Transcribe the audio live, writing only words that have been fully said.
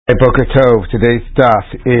Boker Tov. Today's daf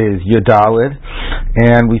is Yodalid,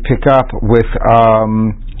 and we pick up with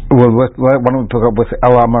why don't we pick up with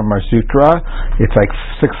Elamar Marzutra? It's like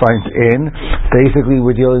 6 lines in. Basically,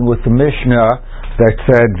 we're dealing with the Mishnah that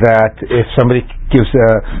said that if somebody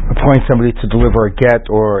appoints somebody to deliver a get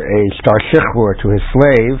or a star shichlur to his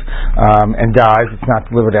slave and dies, it's not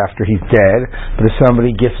delivered after he's dead. But if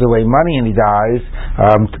somebody gives away money and he dies,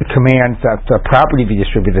 commands that the property be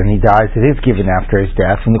distributed and he dies, it is given after his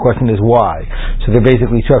death. And the question is why? So there are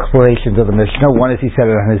basically two explanations of the Mishnah. One is he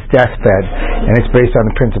said it on his deathbed, and it's based on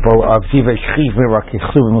the principle of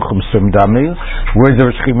words of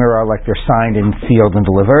shchimira, like they're signed and sealed and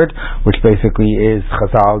delivered, which basically is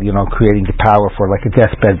Chazal, creating the power for like a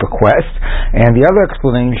deathbed bequest. And the other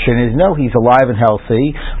explanation is no, he's alive and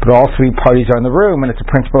healthy, but all three parties are in the room, and it's a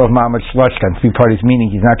principle of Mamad Shloshtan. Three parties meaning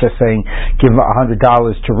he's not just saying give him $100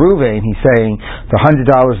 to Reuven, he's saying the $100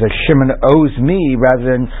 that Shimon owes me,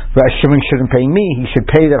 rather than Shimon shouldn't pay me, he should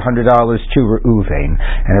pay that $100 to Reuven.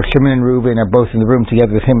 And if Shimon and Reuven are both in the room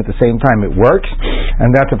together with him at the same time, it works. And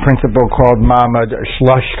that's a principle called Mamad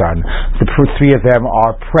Shloshtan. The three of them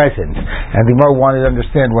are present. And the Gemara wanted to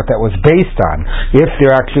understand what that was based on. If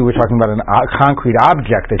we're talking about a concrete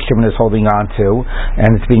object that Shimon is holding on to,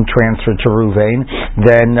 and it's being transferred to Reuven,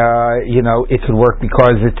 then it could work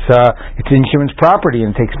because it's in Shimon's property,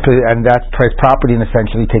 and that property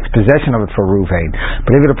essentially takes possession of it for Reuven.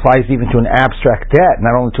 But if it applies even to an abstract debt,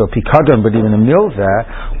 not only to a pikadon but even a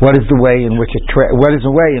milzah, what is the way in which it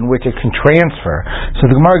can transfer? So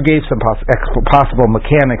the Gemara gave some possible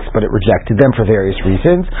mechanics, but it rejected them for various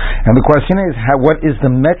reasons. And the question is, what is the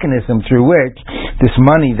mechanism through which this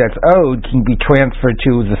money that's owed can be transferred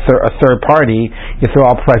to a third party if they're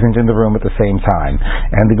all present in the room at the same time?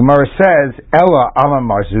 And the Gemara says, Ella Ala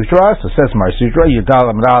Marzutra, so says Marzutra,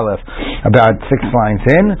 Yudal Amid Aleph, about 6 lines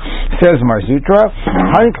in, says Marzutra,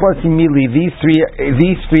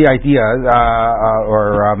 these three ideas,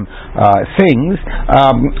 things,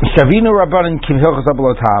 Shavinu Rabbanan Kivhilchas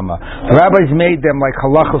Abalotama. The rabbis made them like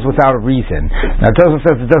halachos without a reason. Now, it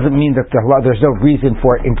doesn't mean that there's no reason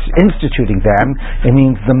for instituting them. It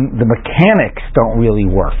means the mechanics don't really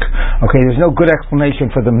work. Okay, there's no good explanation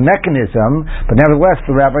for the mechanism, but nevertheless,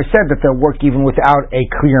 the rabbi said that they'll work even without a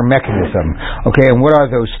clear mechanism. Okay, and what are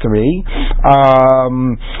those three?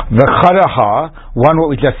 The chadaha, one what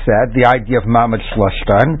we just said, the idea of mamad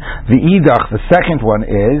shloshtan. The idach, the second one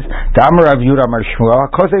is damar Rav Yehuda Amar Shmuel,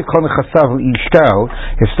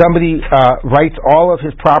 if somebody writes all of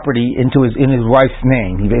his property in his wife's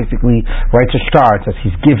name, he basically writes a star and says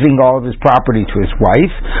he's giving all of his property to his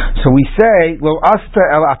wife. So we say, lo asta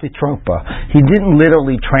el apitropa. He didn't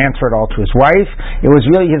literally transfer it all to his wife. It was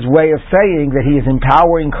really his way of saying that he is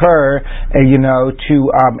empowering her,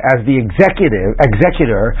 as the executor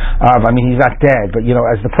of, he's not dead, but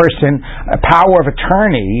as the person, a power of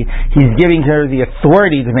attorney, he's giving her the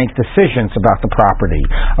authority to make decisions about the property.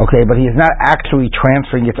 Okay, but he is not actually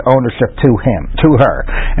transferring its ownership to her.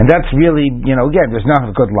 And that's really, again, there's not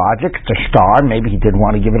a good logic. It's a star. Maybe he didn't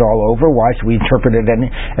want to give it all over. Why should we interpret it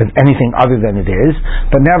as anything other than it is?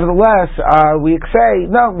 But nevertheless, we say,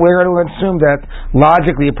 no, we're going to assume that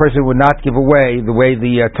logically a person would not give away the way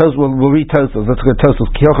the Tosfos, we'll read Tosfos. Let's go to Tosfos.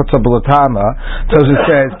 Tosfos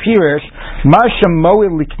says, Pirish, Masha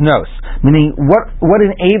Moel Liknos, meaning what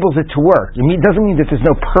enables it to work. It doesn't mean that there's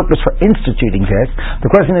no purpose for instituting this. The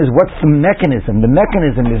question is, what's the mechanism? The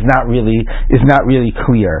mechanism is not really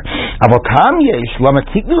clear.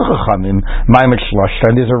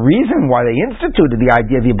 There's a reason why they instituted the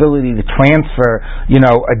idea of the ability to transfer,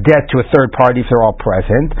 a debt to a third party if they're all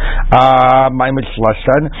present.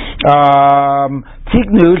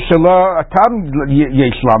 Tiknu shelo atam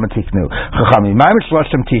yesh lama tiknu chachamim. Ma'im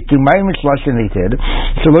shloshtem tiknu, ma'im shloshtem neted.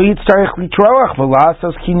 Shelo yitzarich litroach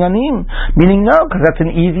v'lasos kinyanim. Meaning no, because that's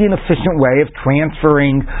an easy and efficient way of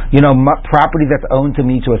transferring, property that's owned to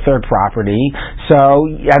me to a third property. So,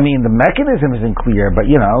 the mechanism isn't clear, but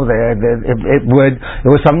it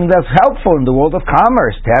was something that's helpful in the world of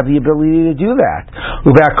commerce to have the ability to do that.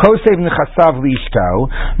 The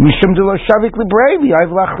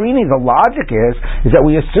logic is that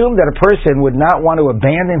we assume that a person would not want to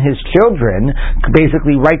abandon his children,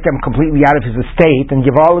 basically write them completely out of his estate and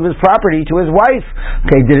give all of his property to his wife.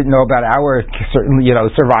 Okay, didn't know about our certainly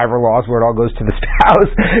survivor laws where it all goes to the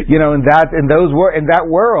spouse. In that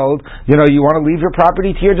world, you want to leave your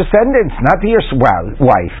property to your descendants, not to your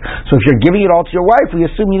wife. So if you're giving it all to your wife, we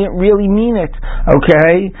assume you didn't really mean it.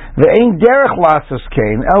 Okay, the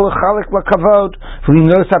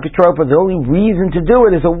only reason to do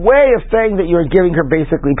it is a way of saying that you're giving giving her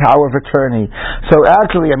basically power of attorney. So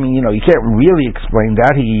actually, you can't really explain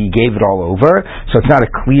that. He gave it all over, so it's not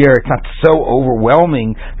it's not so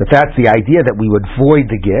overwhelming that that's the idea that we would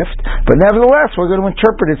void the gift. But nevertheless, we're going to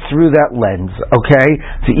interpret it through that lens. Okay?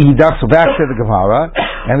 So back to the Gemara,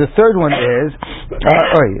 and the third one is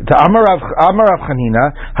to Amar Rav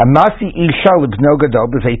Chanina Hamasi Isha Libno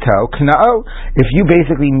Gadol B'Veito Kna'o. If you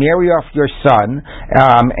basically marry off your son,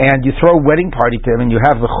 and you throw a wedding party to him, and you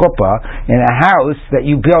have the chuppah in a house that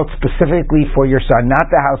you built specifically for your son, not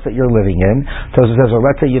the house that you're living in. So it says,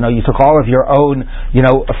 let's say you took all of your own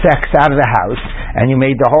effects out of the house, and you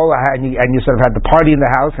made the whole, and you sort of had the party in the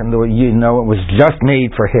house, and it was just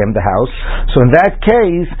made for him, the house. So in that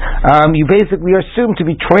case, you basically are assumed to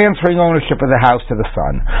be transferring ownership of the house to the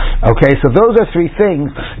son. Okay, so those are three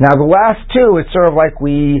things. Now the last two, it's sort of like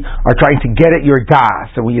we are trying to get at your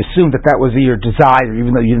das, so we assume that was your desire,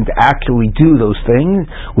 even though you didn't actually do those things.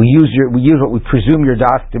 We use what we presume your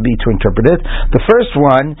das to be to interpret it. The first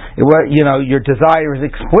one, your desire is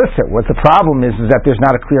explicit. What the problem is that there's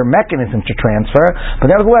not a clear mechanism to transfer,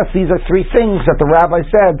 but nevertheless, these are three things that the rabbi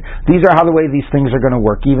said, these are how the way these things are going to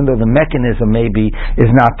work, even though the mechanism maybe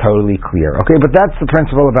is not totally clear. Okay, but that's the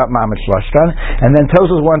principle about Ma'amad Shlashtan. And then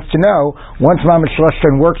Tosfos wants to know, once Ma'amad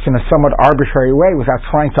Shlashtan works in a somewhat arbitrary way without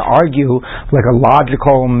trying to argue like a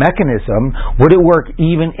logical mechanism, would it work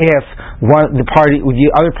even if one of the parties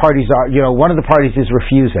is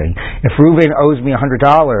refusing? If Reuven owes me $100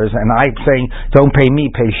 and I'm saying, don't pay me,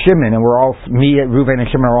 pay Shimon, and Reuven and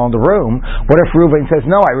Shimon are all in the room, what if Reuven says,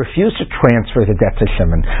 no, I refuse to transfer the debt to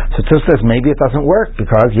Shimon? So Tosfos says maybe it doesn't work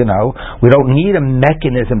because, we don't need a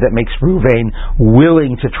mechanism that makes Reuven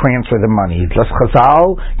willing to transfer the money. Just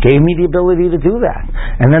Chazal gave me the ability to do that.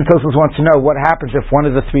 And then Tosfos wants to know what happens if one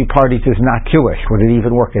of the three parties is not Jewish. Would it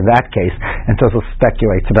even work in that case? And Tosfos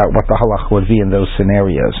speculates about what the halach would be in those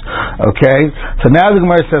scenarios. Okay? So now the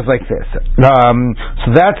Gemara says like this. So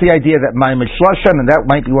that's the idea that Ma'amad Shlashtan, and that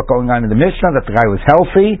might be what's going on in the Mishnah, that the guy was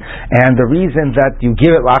healthy, and the reason that you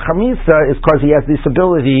give it Lachamisa is because he has this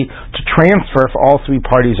ability to transfer if all three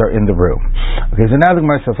parties are in the room. Okay, so now the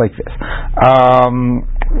Gemara says like this.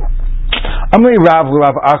 Amri Rav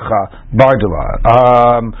Acha Bardula.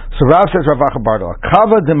 So Rav says Rav Acha Bardula.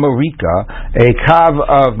 Kava de Morika, a kav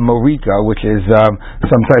of Morika, which is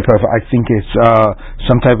some type of, I think it's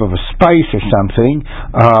some type of a spice or something.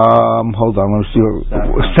 Hold on, let me see.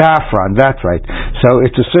 Saffron, that's right. So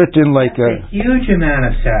it's a certain a huge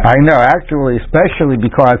amount of saffron. I know, actually, especially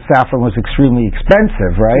because saffron was extremely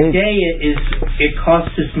expensive, right? Today it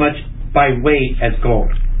costs as much by weight as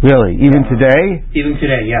gold. Really? Even today? Even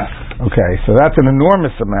today, yeah. Okay, so that's an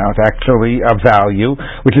enormous amount, actually, of value,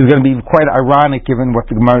 which is going to be quite ironic given what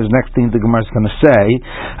the next thing the Gemara is going to say.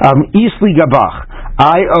 Isli Gabach.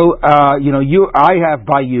 I owe, I have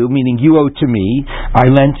by you, meaning you owe to me. I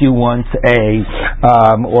lent you once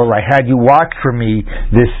or I had you watch for me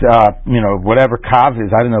this, whatever kav is,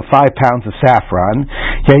 5 pounds of saffron.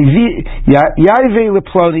 Yaive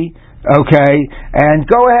Leploni. Okay, and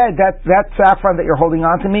go ahead, that saffron that you're holding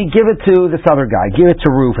on to me, give it to this other guy, give it to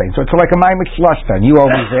Reuven. So it's like a Ma'amad Shlashtan. You owe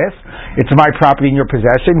me this, it's my property in your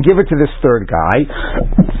possession, give it to this third guy.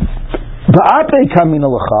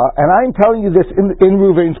 And I'm telling you this in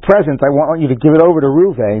Reuven's presence. I want you to give it over to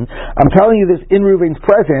Reuven. I'm telling you this in Reuven's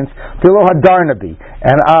presence.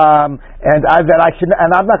 And I'm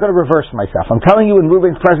not going to reverse myself. I'm telling you in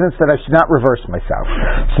Reuven's presence that I should not reverse myself.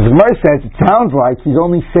 So the Gemara says it sounds like he's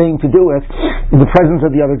only saying to do it in the presence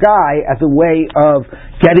of the other guy as a way of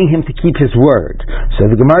getting him to keep his word. So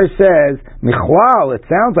the Gemara says, Michlal, it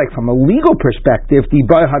sounds like from a legal perspective, that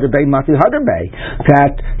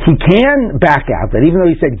he can back out. That even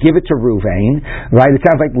though he said give it to Reuven, right? It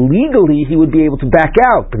sounds like legally he would be able to back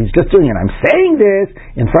out, but he's just doing it. I'm saying this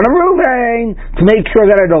in front of Reuven to make sure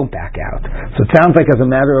that I don't back out. So it sounds like as a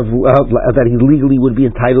matter of that he legally would be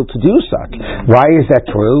entitled to do such. Why is that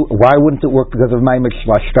true? Why wouldn't it work because of Ma'amad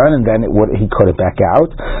Shlashtan, and then he couldn't back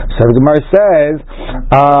out? So the Gemara says,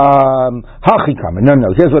 no,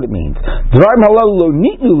 here's what it means.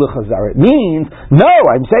 It means, no,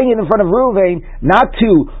 I'm saying it in front of Reuven, not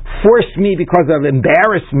to force me because of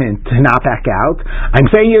embarrassment to not back out. I'm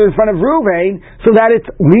saying it in front of Reuven so that it's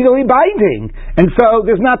legally binding. And so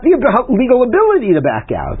there's not the legal ability to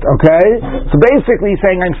back out, okay? So basically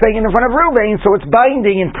saying I'm saying it in front of Reuven so it's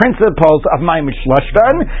binding in principles of Ma'amad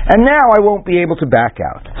Shlashtan, and now I won't be able to back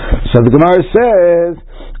out. So the Gemara says,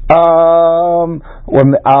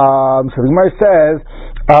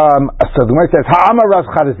 So the Gemara says, "Ha'amar Rav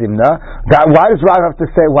Chadazimna." That why does Rav have to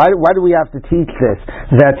say? Why do we have to teach this?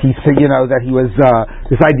 That he said, that he was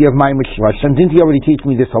this idea of my mishlosh. And didn't he already teach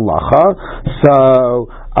me this halacha? So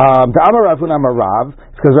the Amar Rav Amar Rav,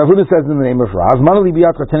 because Rav Huna says in the name of Rav, Manali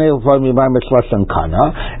biyat katanei l'falmi my mishlosh and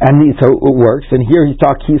kana, and so it works. And here he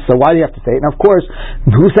talks. So why do you have to say it? And of course,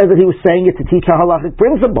 who says that he was saying it to teach a halachic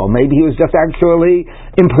principle? Maybe he was just actually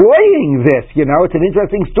employing this. It's an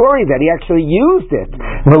interesting story that he actually used it.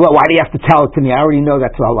 Well, why do you have to tell it to me? I already know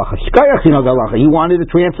that's the halacha. Shkoyach, the halacha. He wanted to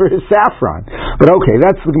transfer his saffron. But okay,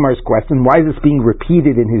 that's the Gemara's question. Why is this being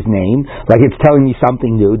repeated in his name? Like it's telling me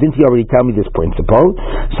something new. Didn't he already tell me this principle?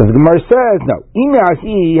 So the Gemara says, no.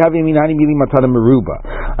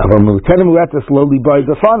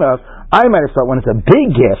 I might have thought when it's a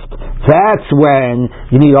big gift, that's when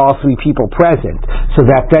you need all three people present. So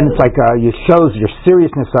that then it's like it shows your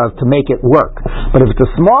seriousness to make it work. But if it's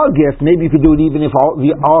a small gift, maybe you could do it even if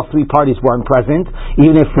all three parties weren't present,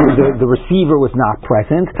 even if the receiver was not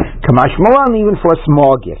present. Kamash Malan, even for a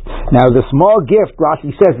small gift. Now the small gift,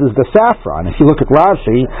 Rashi says, is the saffron. If you look at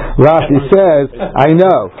Rashi says, I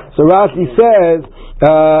know. So Rashi says,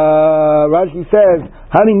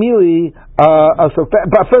 Hani Mili.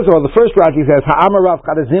 But first of all, the first Rashi says Ha'amar Rav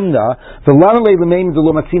Chadazimna the Lanalei L'Meim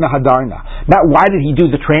D'Lumatzina Hadarna. Not why did he do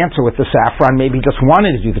the transfer with the saffron? Maybe he just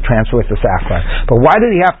wanted to do the transfer with the saffron. But why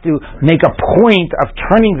did he have to make a point of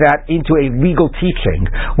turning that into a legal teaching?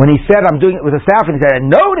 When he said, "I'm doing it with the saffron," he said, "And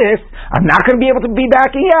notice, I'm not going to be able to be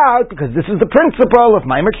backing out because this is the principle of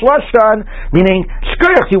Maimer Shloshan." Meaning,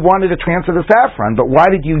 shkoyach, you wanted to transfer the saffron, but why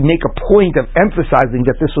did you make a point of emphasizing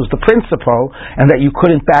that this was the principle and that you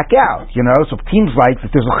couldn't back out? So it seems like that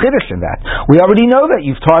there's a chiddush in that. We already know that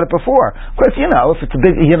you've taught it before. Of course, if it's a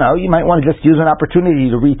big, you might want to just use an opportunity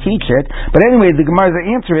to reteach it. But anyway, the Gemara's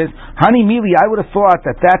answer is, Hani Mili, I would have thought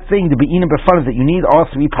that thing to be eaten before that you need all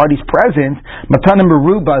three parties present. Matana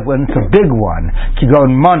Meruba, when it's a big one, can go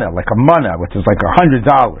in mana, like a mana, which is like $100.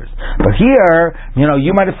 But here,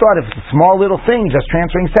 you might have thought if it's a small little thing, just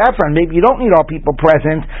transferring saffron, maybe you don't need all people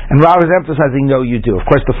present. And Rav is emphasizing, no, you do. Of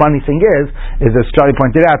course, the funny thing is as Charlie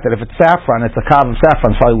pointed out, that if it's saffron, it's a cob of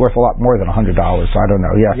saffron, it's probably worth a lot more than $100. So I don't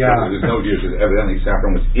know. Yeah. There's no use. Evidently,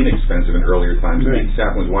 saffron was inexpensive in earlier times. Right.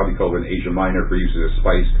 Saffron was widely called in Asia Minor for use as a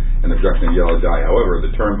spice and the production of yellow dye. However,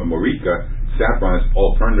 the term morika, saffron, is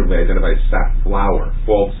alternatively identified as safflower,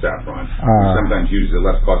 false saffron. Sometimes used as a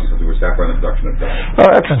less costly substitute for saffron in the production of dye. Oh,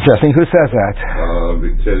 that's interesting. Who says that?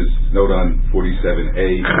 It says, note on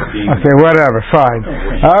 47A. Okay, whatever, fine.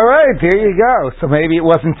 All right, there you go. So maybe it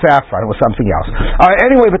wasn't saffron, it was something else.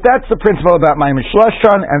 Anyway, but that's the principle about Maimer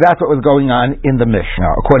Shloshan, and that's what was going on in the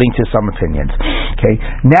Mishnah, according to some opinions. Okay,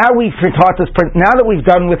 now we've taught this. Now that we've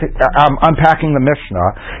done with unpacking the Mishnah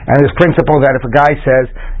and this principle that if a guy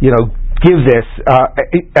says, give this,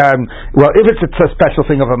 if it's a special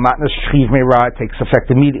thing of a matnas shchiv meira, it takes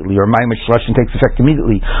effect immediately, or maimer shloshin takes effect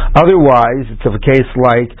immediately. Otherwise, it's of a case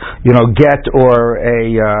like, get or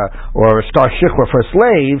a star shikra for a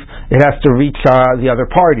slave, it has to reach the other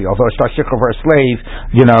party. Although a star shikra for a slave,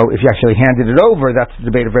 if you actually handed it over, that's the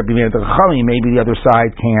debate of Rabbi Meir the Chachami. Maybe the other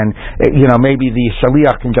side can, maybe the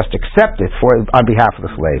shaliach can just accept it on behalf of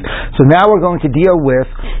the slave. So now we're going to deal with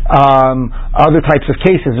other types of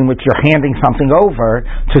cases in which you're handing something over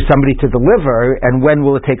to somebody to deliver, and when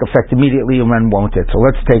will it take effect immediately and when won't it? So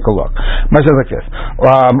let's take a look. Much like this.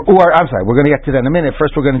 We're going to get to that in a minute.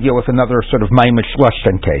 First we're going to deal with another sort of Maimer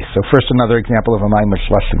Shloshan case. So first another example of a Maimer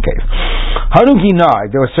Shloshan case.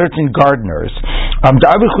 There were certain gardeners.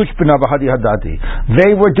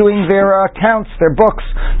 They were doing their accounts, their books.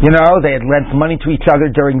 They had lent money to each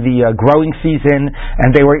other during the growing season,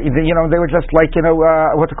 and they were just like,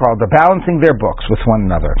 balancing their books with one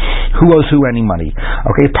another. Who owes who any money?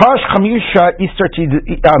 Okay, Pash Chamisha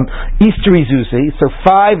Eastery Zuzi. So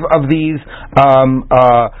 5 of these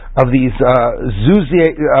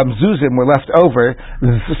zuzim were left over.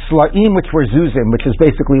 Slaim, which were zuzim, which is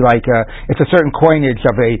basically like it's a certain coinage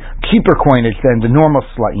of a cheaper coinage than the normal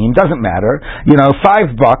slaim. Doesn't matter.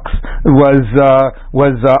 $5 was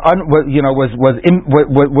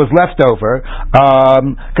left over.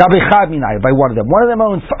 By one of them. One of them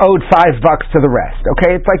owed $5 to the rest.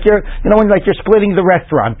 Okay, it's like you're splitting the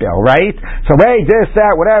restaurant bill, right? So hey, this,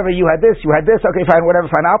 that, whatever. You had this. Okay, fine, whatever,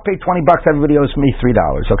 fine. I'll pay $20. Everybody owes me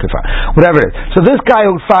 $3. Okay, fine, whatever it is. So this guy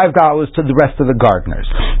owed $5 to the rest of the gardeners.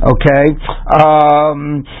 Okay.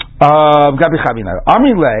 They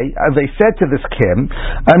said to this Kim,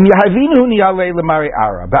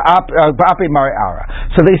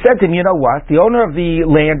 so they said to him, you know what? The owner of the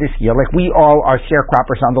land is here. Like we all are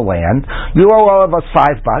sharecroppers on the land. You owe all of us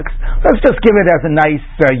 $5. Let's just give it as a nice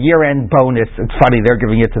year-end bonus. It's funny they're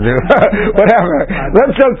giving it to the whatever.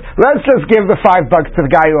 Let's just give the $5 to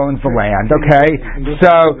the guy who owns the land. Okay.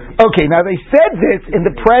 So now they said this in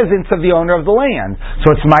the presence of the owner of the land.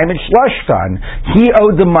 So it's Maimed Shloshtan. He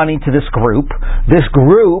owed the money to this group. This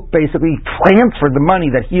group basically transferred the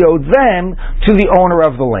money that he owed them to the owner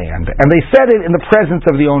of the land, and they said it in the presence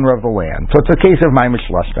of the owner of the land. So it's a case of Maimed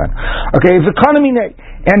Shloshtan. Okay, the economy.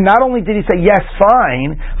 And not only did he say yes,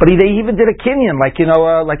 fine, but they even did a kinyan, like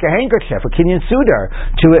a handkerchief, a kinyan suitor,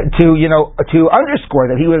 to underscore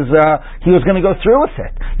that he was going to go through with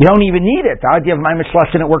it. You don't even need it. The idea of Maimed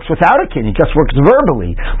Shloshtan, it works without a kinyan, it just works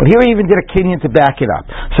verbally. But here he even did a kinyan to back it up.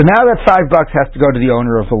 So now that $5 has to go to the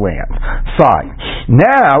owner of the land. Fine.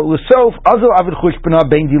 Now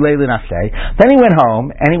then he went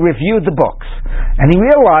home and he reviewed the books, and he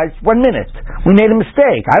realized, 1 minute, we made a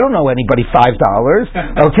mistake. I don't owe anybody $5.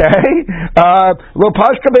 Okay? He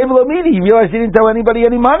realized he didn't owe anybody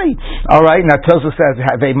any money. Alright, now Tosa says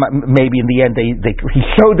maybe in the end he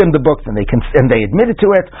showed them the books and they admitted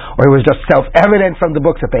to it, or it was just self-evident from the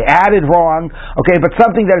books that they added wrong. Okay, but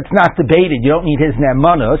something that it's not debated, you don't need his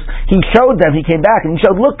ne'emanus. He showed them, he came back and he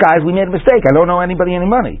showed, look guys, we made a mistake. I don't owe anybody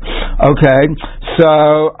any money. Okay,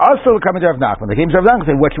 so also coming to Rav Nachman. They came to Rav Nachman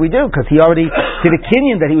and said, what should we do? Because he already did a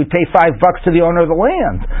kinyan that he would pay $5 to the owner of the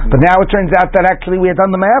land. But now it turns out that actually we had done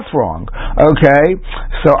the math wrong. Okay,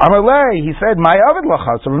 so Amalei, he said, my Avid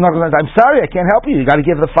Lacha. So Rav Nachman said, I'm sorry, I can't help you. You got to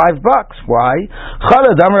give the $5. Why? First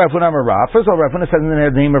of all, Rav Huna said in the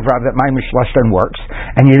name of Rav that Maimed Shloshtan works,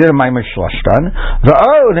 and you did a Maimed Shloshtan.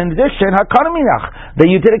 In addition, that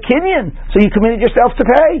you did a kinyan, so you committed yourself to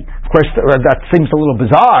pay. Of course, that seems a little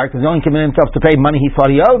bizarre because he only committed himself to pay money he thought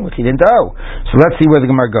he owed, which he didn't owe. So let's see where the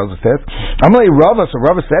Gemara goes with this. Amalei Rava. So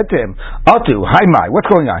Rava said to him, Atu, hi mai, what's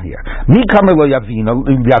going on here? He's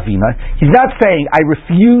not saying I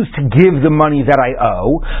refuse to give the money that I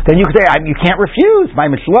owe. Then you could say you can't refuse. My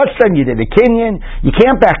Mishloshtan, you did a kinyan, you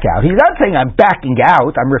can't back out. He's not saying I'm backing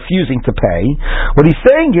out, I'm refusing to pay. What he's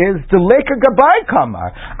saying is the leka gabai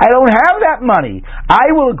kamar. I don't have that money.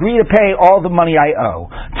 I will agree to pay all the money I owe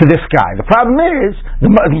to this guy. The problem is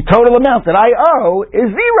the total amount that I owe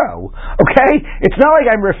is zero. Okay? It's not like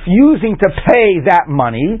I'm refusing to pay that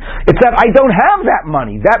money. It's that I don't have that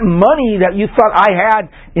money. That money that you thought I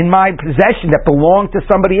had in my possession that belonged to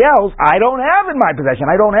somebody else, I don't have in my possession.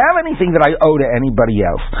 I don't have anything that I owe to anybody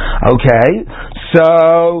else. Okay?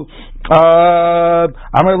 So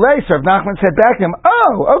Amalei, so Rav Nachman said back to him,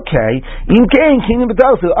 oh, okay.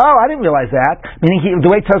 Oh, I didn't realize that. Meaning the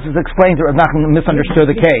way Tosfos explains it, Rav Nachman misunderstood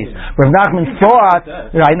the case. Rav Nachman thought,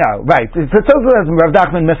 I know, right. Rav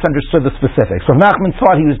Nachman misunderstood the specifics. Rav Nachman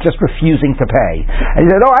thought he was just refusing to pay. And he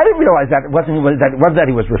said, I didn't realize that. It wasn't that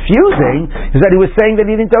he was refusing, it was that he was saying that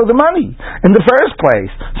he didn't owe the money in the first place.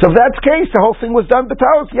 So if that's the case, the whole thing was done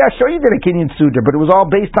b'taos. Yeah, sure you did a kinyan suda, but it was all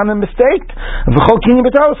based on a mistake. The whole kinyan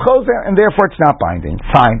b'taos chose and therefore it's not binding.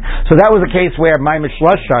 Fine. So that was a case where Maimed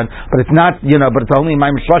Shloshtan, but it's not, but it's only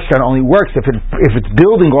Maimed Shloshtan only works if it's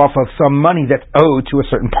building off of some money that's owed to a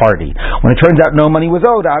certain party. When it turns out no money was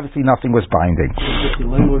owed, obviously nothing was binding. The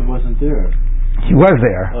landlord wasn't there. He was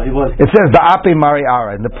there. Oh, he was. It says Ba'ape Mari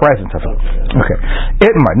Ara in the presence of him. Okay.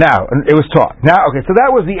 Itmar. Now, it was taught. Now, okay, so that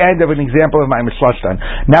was the end of an example of Maimed Shloshtan.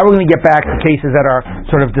 Now we're going to get back to cases that are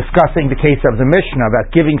sort of discussing the case of the Mishnah about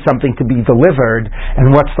giving something to be delivered and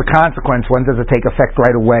what's the consequence, when does it take effect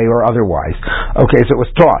right away or otherwise. Okay, so it was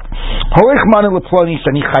taught.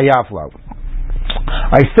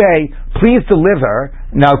 I say, please deliver.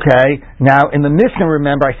 Now, okay, now in the Mishnah,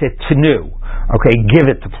 remember, I said tenu. Okay, give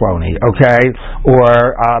it to Ploni. Okay,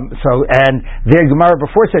 and the Gemara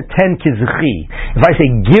before said ten kizchi. If I say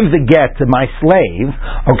give the get to my slave,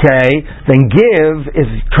 okay, then give is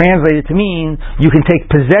translated to mean you can take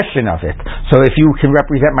possession of it. So if you can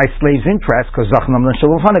represent my slave's interest, because zachnam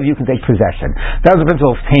l'shalom fun of you can take possession. That was the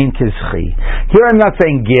principle of ten kizchi. Here I'm not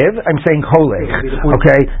saying give, I'm saying holech.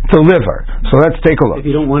 Okay, deliver. So let's take a look. If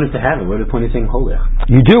you don't want it to have it, what is the point of saying holech?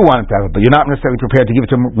 You do want it to have it, but you're not necessarily prepared to give it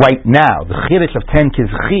to him right now. The chiddush of 10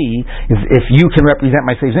 kizchi is if you can represent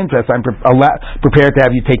my slave's interest, I'm prepared to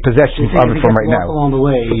have you take possession of it from right now. Along the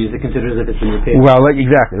way, is it considered as if it's in your pay? Well,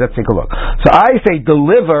 exactly. Let's take a look. So I say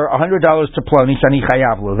deliver $100 to Ploni Shani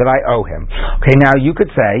Chayavlu that I owe him. Okay, now you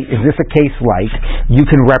could say, is this a case like you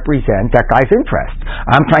can represent that guy's interest?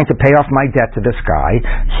 I'm trying to pay off my debt to this guy.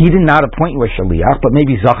 He did not appoint you a shaliach, but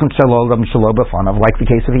maybe Zachem Shalom Shalom B'fanav, like the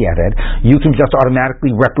case of the Eved, you can just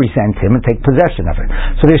automatically represent him and take possession of it.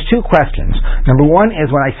 So there's two questions. Number one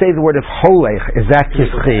is when I say the word of holech, is that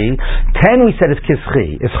kischi? 10 we said is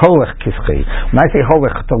kischi. Is holech kischi? When I say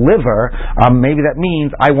holech, deliver, maybe that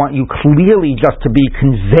means I want you clearly just to be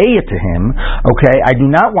convey it to him. Okay, I do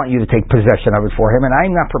not want you to take possession of it for him, and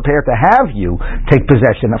I'm not prepared to have you take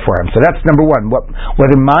possession for him. So that's number one.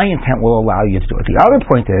 Whether my intent will allow you to do it. The other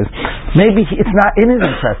point is maybe it's not in his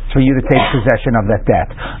interest for you to take possession of that debt.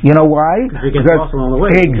 You know why? Because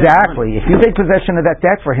exactly. If you take possession of that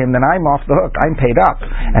debt for him, then I'm off the hook. I'm paid up.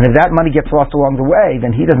 And if that money gets lost along the way,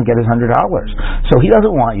 then he doesn't get his $100. So he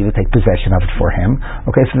doesn't want you to take possession of it for him.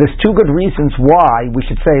 Okay, so there's two good reasons why we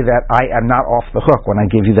should say that I am not off the hook when I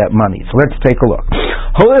give you that money. So let's take a look.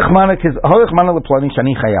 So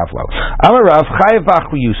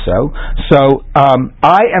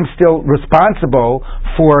I am still responsible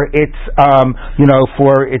for its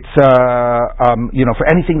for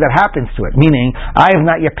anything that happens to it. Meaning, I have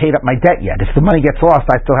not yet paid up my debt yet. If the money gets lost,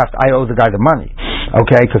 I owe the guy the money.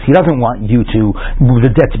 Okay, because he doesn't want you to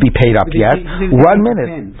the debt to be paid up yet. 1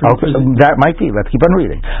 minute. Okay, that might be. Let's keep on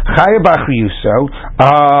reading.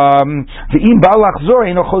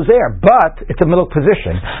 But it's a middle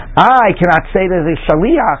position. I cannot say to the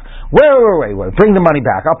shaliach, wait, bring the money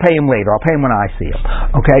back. I'll pay him later. I'll pay him when I see him.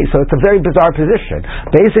 Okay, so it's a very bizarre position.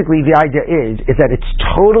 Basically, the idea is that it's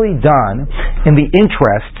totally done in the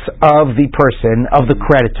interests of the person, of the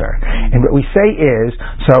creditor. And what we say is,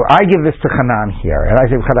 so I give this to Hanan here, and I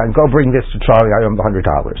say, Hanan, go bring this to Charlie. I owe him the $100.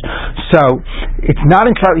 So it's not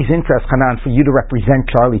in Charlie's interest, Hanan, for you to represent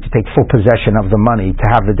Charlie to take full possession of the money to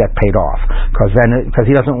have the debt paid off, because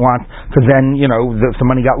he doesn't want. Because then, if the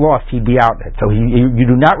money got lost, he'd be out. So you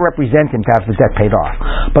do not represent him to have the debt paid off,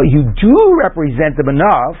 but you do represent him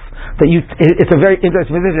enough that it's a very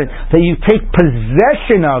interesting position that you take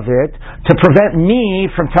possession of it to prevent me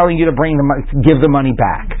from telling you to give the money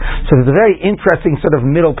back. So it's a very interesting sort of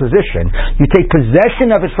middle position. You take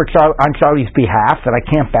possession of it on Charlie's behalf that I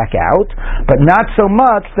can't back out, but not so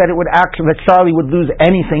much that that Charlie would lose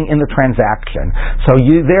anything in the transaction. So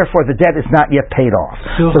therefore the debt is not yet paid off.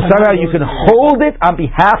 So somehow you can hold it on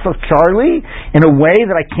behalf of Charlie in a way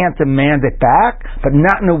that I can't demand it back, but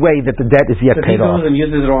not in a way that the debt is yet paid off. So if he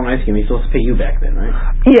uses it all ice cream, he's supposed to pay you back then, right?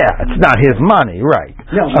 Yeah, it's not his money, right?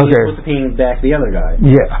 No, he's supposed to pay back the other guy.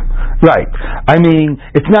 Yeah, right. I mean,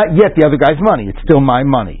 it's not yet the other guy's money. It's still my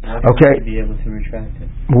money. Okay. Be able to retract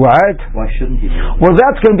it. What? Why shouldn't he? Well,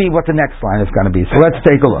 that's going to be what the next line is going to be. So let's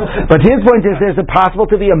take a look. But his point is, there's a possible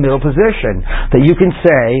to be a middle position that you can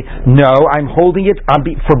say, no, I'm holding it on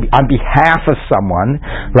behalf of someone,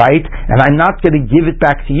 right? And I'm not going to give it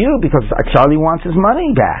back to you because Charlie wants his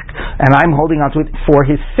money back, and I'm holding on to it for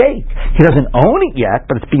his sake. He doesn't own it yet,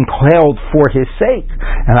 but it's being held for his sake,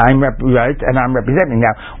 and I'm representing.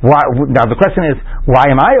 Now the question is, why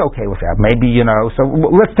am I okay with that? Maybe So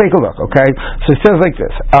let's take a look. Okay, so it says like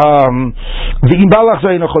this. No.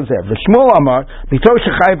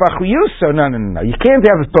 You can't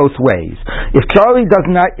have it both ways. If Charlie does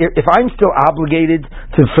not, if I'm still obligated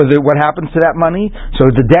for what happens to that money, so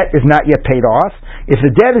the debt is not yet paid off. If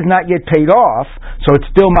the debt is not yet paid off, so it's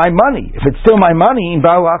still my money. If it's still my money,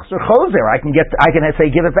 I can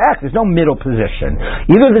say give it back. There's no middle position.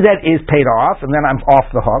 Either the debt is paid off and then I'm off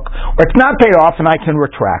the hook, or it's not paid off and I can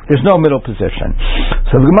retract. There's no middle position.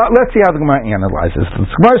 So let's see how the Gemara analyzes. The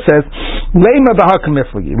Gemara says,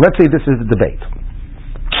 let's say this is the debate.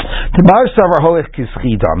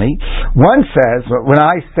 One says, when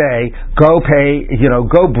I say, go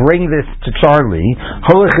bring this to Charlie,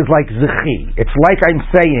 Holich is like Zechi. It's like I'm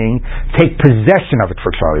saying, take possession of it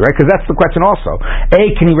for Charlie, right? Because that's the question also.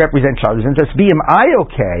 A, can he represent Charlie's interest? B, am I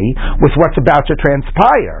okay with what's about to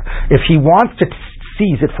transpire? If he wants to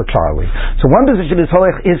seize it for Charlie. So one position is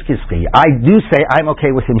Holech is Kizki. I do say I'm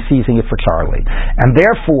okay with him seizing it for Charlie. And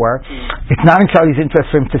therefore, it's not in Charlie's interest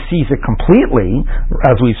for him to seize it completely,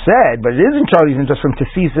 as we've said, but it is in Charlie's interest for him to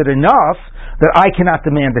seize it enough that I cannot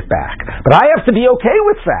demand it back. But I have to be okay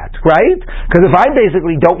with that, right? Because if I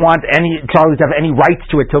basically don't want Charlie to have any rights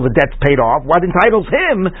to it till the debt's paid off, what entitles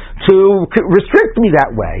him to restrict me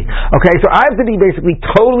that way? Okay, so I have to be basically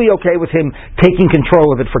totally okay with him taking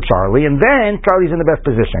control of it for Charlie, and then Charlie's in the best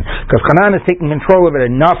position. Because Hanan is taking control of it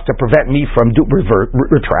enough to prevent me from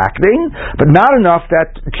retracting, but not enough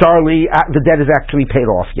that Charlie, the debt is actually paid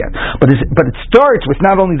off yet. But it starts with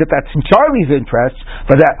not only that that's in Charlie's interest,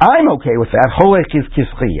 but that I'm okay with that. Holech is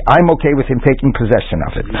kischi. I'm okay with him taking possession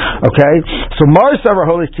of it. Okay? So Mar Savar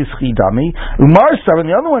Holech kischi dami. Mar Savar,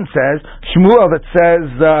 and the other one says, Shmuel that says,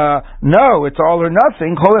 no, it's all or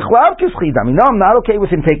nothing. Holech lav kischi dami. No, I'm not okay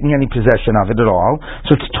with him taking any possession of it at all.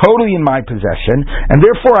 So it's totally in my possession, and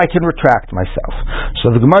therefore I can retract myself.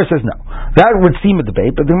 So the Gemara says no. That would seem a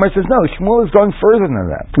debate, but the Gemara says no. Shmuel is going further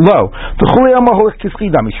than that. Lo,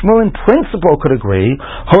 Shmuel in principle could agree.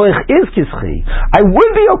 Holech is kischi. I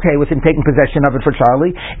would be okay with him taking possession of it for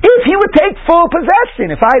Charlie if he would take full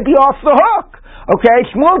possession. If I'd be off the hook. Okay,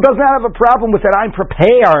 Shmuel does not have a problem with that. I'm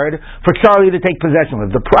prepared for Charlie to take possession of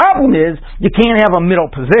it. The problem is you can't have a middle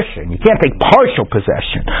position. You can't take partial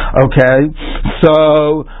possession. Okay,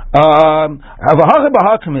 so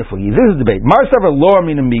this is a debate. Marsav Lor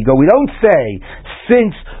min amigo. We don't say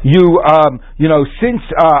since since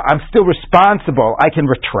I'm still responsible, I can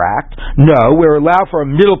retract. No, we're allowed for a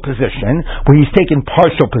middle position where he's taken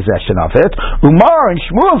partial possession of it. Umar and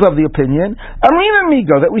Shmuel's of the opinion, amin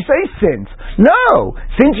amigo, that we say since. No,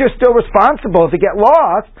 since you're still responsible, if it get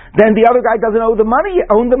lost, then the other guy doesn't own the money yet.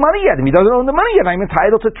 If he doesn't own the money yet, I'm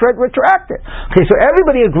entitled to retract it. Okay, so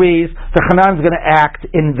everybody agrees that Hanan's going to act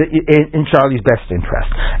in Charlie's best interest.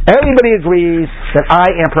 Everybody agrees that I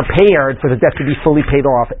am prepared for the debt to be fully paid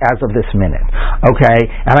off as of this minute. Okay,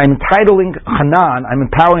 and I'm empowering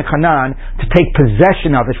Hanan to take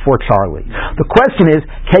possession of it for Charlie. The question is,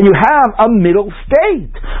 can you have a middle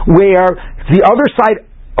state where the other side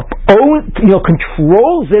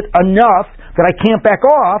controls it enough that I can't back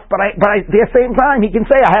off, but at the same time he can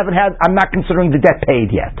say I'm not considering the debt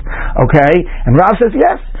paid yet. Okay, and Rav says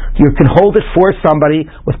yes, you can hold it for somebody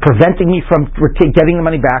with preventing me from getting the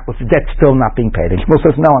money back with the debt still not being paid. And Shmuel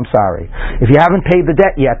says no, I'm sorry. If you haven't paid the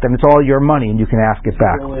debt yet, then it's all your money and you can ask it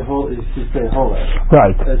back.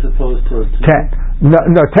 Right. As opposed to 10.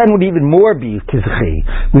 No, 10 would even more be kizchi.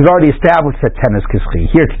 We've already established that 10 is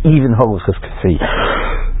kizchi. Here it's even holach is kizchi.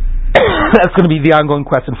 That's going to be the ongoing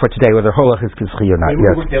question for today, whether holach is kizchi or not. Maybe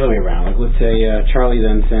we'll work the other way around. Like, let's say Charlie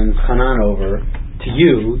then sends Hanan over to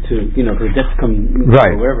you for the debt to come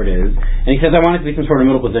wherever it is, and he says I want it to be some sort of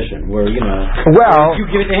middle position where you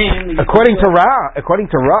give it to him. According to Rav,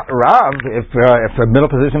 if a middle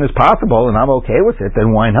position is possible and I'm okay with it,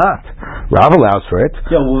 then why not? Rav allows for it.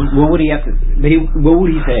 Yeah, what would he have to? What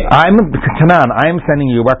would he say? I am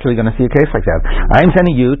sending you. We're actually going to see a case like that. I am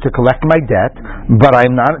sending you to collect my debt, but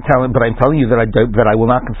I'm telling you that I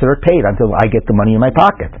will not consider it paid until I get the money in my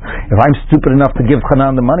pocket. If I'm stupid enough to give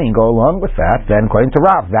Hanan the money and go along with that, then according to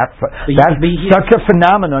Rav, such a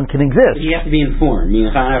phenomenon can exist. But you have to be informed.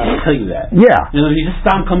 I will tell you that. Yeah. If just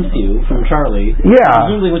Stam comes to you from Charlie,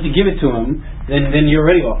 presumably once you give it to him, then you're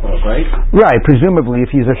already off the hook, right? Right. Presumably,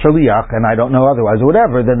 if he's a shaliach and I don't know otherwise or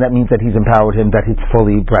whatever, then that means that he's empowered him, that he's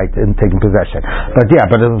fully right in taking possession. But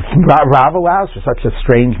if Rav allows for such a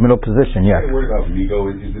strange middle position, yeah. I'm worried about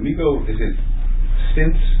Migo. Is it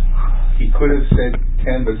since he could have said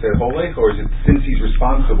 10 but said holech, or is it since he's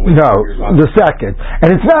responsible? No, the second. And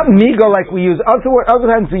it's not migo like we use. Other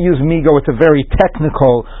times we use migo, it's a very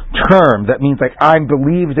technical term that means like I'm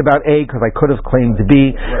believed about A because I could have claimed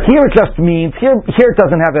B. Right. Here it just means, here it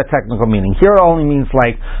doesn't have that technical meaning. Here it only means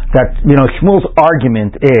like that, Shmuel's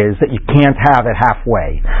argument is that you can't have it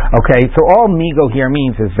halfway. Okay, so all migo here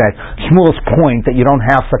means is that Shmuel's point that you don't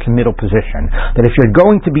have such a middle position. That if you're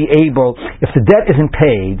going to be able, if the debt isn't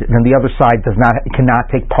paid, then the other side cannot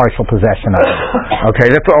take partial possession of it. Okay,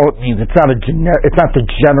 that's all it means. It's not the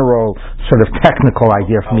general sort of technical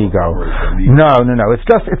idea of migo. No. It's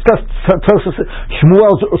just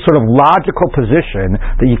Shmuel's sort of logical position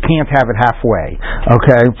that you can't have it halfway.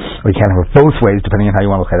 Okay, or you can't have it both ways depending on how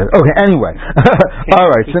you want to look at it. Okay, anyway,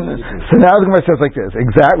 all right. So now the Gemara says like this.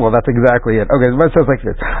 Well, that's exactly it. Okay, the Gemara says like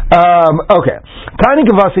this. Okay, Tani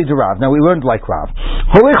Gavasi to Rav. Now we learned like Rav.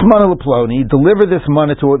 Holich mana leploni. Deliver this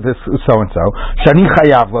mana to this so and so. shani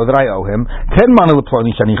chayav lo, that I owe him, 10 mana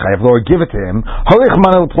leploni shani chayav lo, or give it to him, holech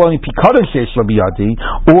mana leploni pikadon sheish lo biyadi,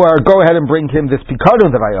 or go ahead and bring him this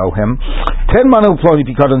pikadon that I owe him, 10 mana leploni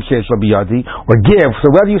pikadon sheish lo biyadi, or give.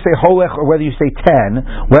 So whether you say holech or whether you say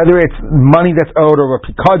 10, whether it's money that's owed or a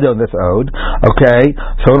pikadon that's owed, okay,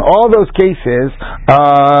 so in all those cases,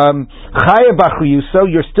 chayav b'achrius, so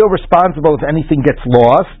you're still responsible if anything gets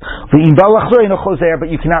lost, but you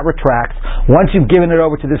cannot retract. Once you've given it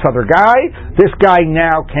over to this other guy, this guy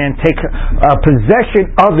now can take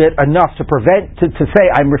possession of it enough to say,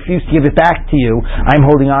 I refuse to give it back to you. I'm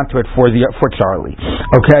holding on to it for Charlie.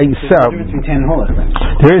 Okay, so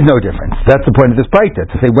there is no difference. That's the point of this paita,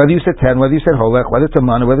 to say whether you said 10, whether you said holech, whether it's a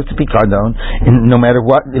mana, whether it's a pikadon, no matter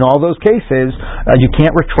what, in all those cases, you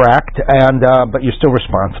can't retract, and but you're still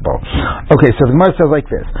responsible. Okay, so the Gemara says like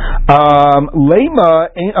this. Lema.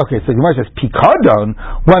 Okay, so the Gemara says pikadon.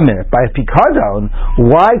 1 minute. By a pikadon,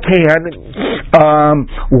 why can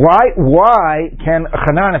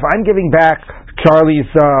Hanan, if I'm giving back Charlie's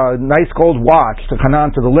nice gold watch to Hanan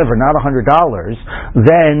to deliver, not $100,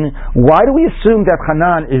 then why do we assume that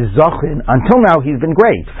Hanan is Zachin? Until now, he's been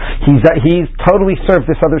great. He's totally served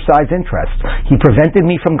this other side's interest. He prevented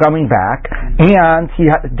me from coming back, and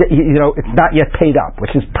it's not yet paid up,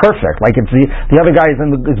 which is perfect. Like it's the other guy is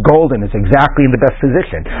golden, is exactly in the best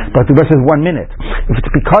position. But the rest is 1 minute. If it's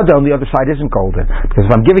pikadon, the other side isn't golden, because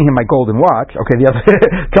if I'm giving him my golden watch, okay, the other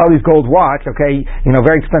Charlie's gold watch, okay,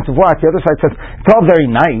 very expensive watch. The other side says, it's all very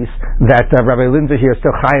nice that Rabbi Linzer here is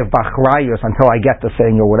still chayav b'achrayus until I get the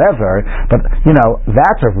thing or whatever, but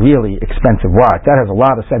that's a really expensive watch. That has a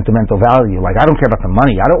lot of sentimental value. Like, I don't care about the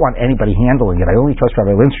money. I don't want anybody handling it. I only trust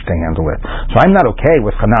Rabbi Linzer to handle it. So I'm not okay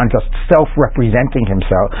with Hanan just self-representing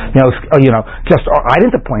himself. I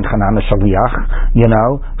didn't appoint Hanan a shaliach.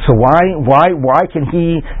 So why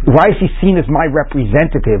is he seen as my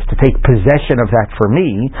representative to take possession of that for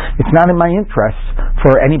me? It's not in my interest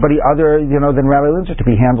for anybody other than Rabbi Linzer to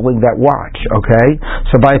be handling that watch. Okay,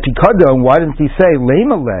 so by pikadon, why didn't he say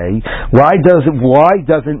lemalei? Why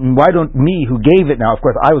don't me who gave it? Now, of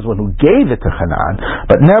course, I was the one who gave it to Hanan,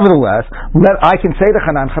 but nevertheless, I can say to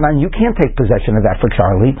Hanan, you can't take possession of that for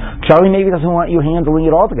Charlie. Charlie maybe doesn't want you handling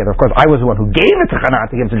it altogether. Of course, I was the one who gave it to Hanan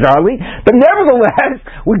to give to Charlie, but nevertheless,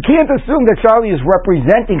 we can't assume that Charlie is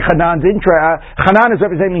representing Hanan's interest. Hanan is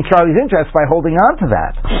representing Charlie's interest by holding on to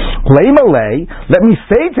that. Lemalei, let me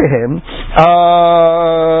say to him,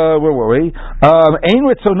 where were we?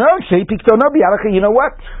 You know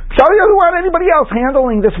what? Charlie doesn't want anybody else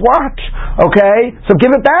handling this watch. Okay? So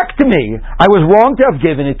give it back to me. I was wrong to have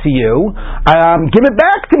given it to you. Give it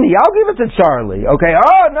back to me. I'll give it to Charlie. Okay?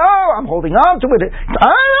 Oh, no, I'm holding on to it.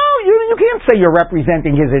 I know, you can't say you're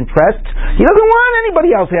representing his interests. He doesn't want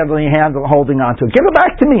anybody else holding on to it. Give it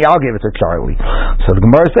back to me. I'll give it to Charlie. So the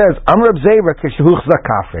Gemara says,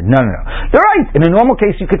 no. You're right. In a normal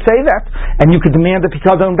case, you could say that, and you could demand the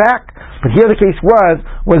pikadon back. But here the case was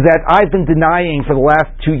that I've been denying for the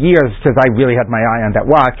last 2 years, because I really had my eye on that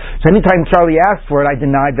watch. So anytime Charlie asked for it, I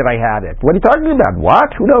denied that I had it. What are you talking about?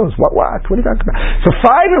 What? Who knows? What watch? What are you talking about? So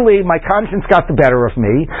finally, my conscience got the better of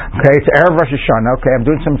me. Okay, it's Erev Rosh Hashanah. Okay, I'm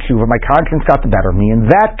doing some tshuva. My conscience got the better of me. In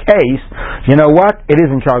that case, you know what? It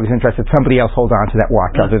is in Charlie's interest that somebody else hold on to that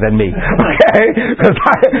watch other than me. Okay?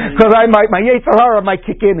 Because my Yetzer Hara might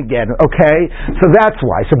kick in again. Okay? So that's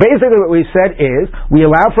why. So basically what we said is, we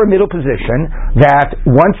allow for a middle position that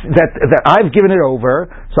once that I've given it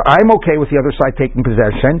over, so I'm okay with the other side taking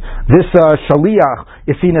possession. This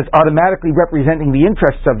shaliach is seen as automatically representing the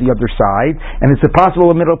interests of the other side, and it's a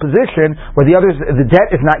possible middle position where the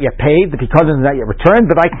debt is not yet paid, the pikadon is not yet returned,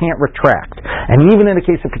 but I can't retract. And even in the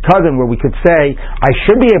case of pikadon, where we could say I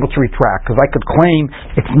should be able to retract because I could claim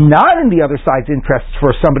it's not in the other side's interests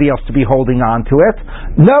for somebody else to be holding on to it.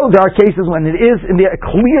 No, there are cases when it is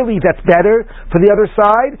clearly that's better for the other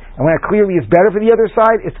side, and when it clearly is better for the other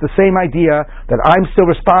side, it's the same idea that I'm still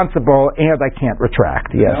responsible and I can't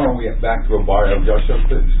retract. Yes. Now we have back to a bar of Joseph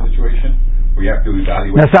situation. We have to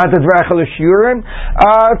evaluate. It's a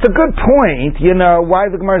good point.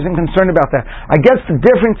 Why the Gemara isn't concerned about that. I guess the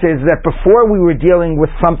difference is that before we were dealing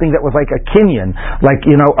with something that was like a kinyan, like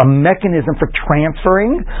a mechanism for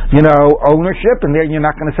transferring, ownership, and there you're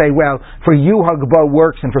not going to say, well, for you Hagba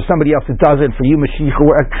works and for somebody else it doesn't. For you Mashiach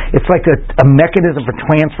works. It's like a mechanism for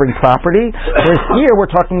transferring property. Whereas here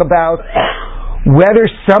we're talking about whether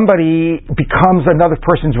somebody becomes another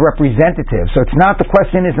person's representative. So it's not, the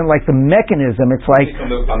question isn't like the mechanism, it's like...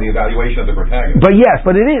 On the evaluation of the protagonist. But yes,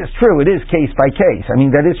 but it is true, it is case by case. I mean,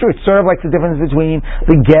 that is true. It's sort of like the difference between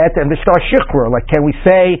the get and the shtar shikra. Like, can we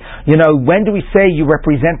say, when do we say you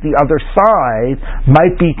represent the other side,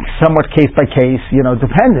 might be somewhat case by case,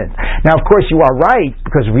 dependent. Now, of course, you are right,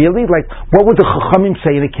 because really, like, what would the Chachamim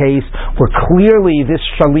say in a case where clearly this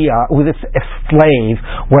shaliach, with this slave,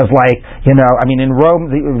 was like, in Rome,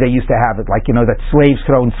 they used to have it, like, that slaves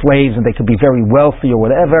could own slaves and they could be very wealthy or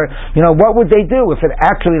whatever. What would they do if it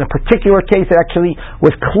actually, in a particular case, it actually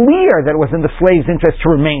was clear that it was in the slave's interest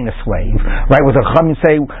to remain a slave, right? Would the Chachamim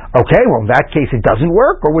say, okay, well, in that case it doesn't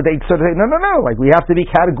work? Or would they sort of say, no, like, we have to be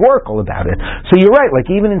categorical about it? So you're right, like,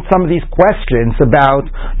 even in some of these questions about,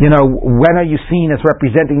 when are you seen as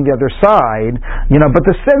representing the other side, but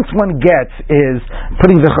the sense one gets is,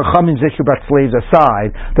 putting the Chachamim's issue about slaves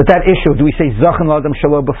aside, that issue, do we say Zachin L'Adam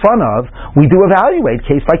Shelo B'Fanav, we do evaluate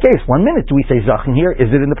case by case. 1 minute, do we say Zachin here?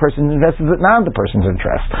 Is it in the person's interest? Is it not in the person's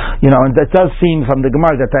interest? And that does seem from the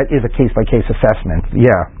Gemara that is a case by case assessment.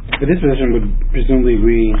 Yeah. But this position would presumably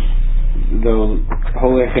be, though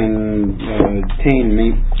Holech and Tain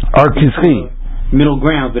are Kizchi. Middle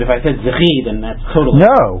ground, but if I said Zechi, then that's totally...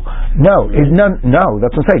 No,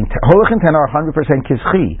 that's what I'm saying. Holech and Ten are 100%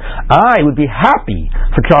 Kizchi. I would be happy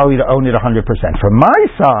for Charlie to own it 100%. From my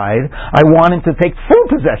side, I want him to take full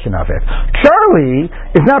possession of it. Charlie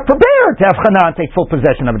is not prepared to have Hanan take full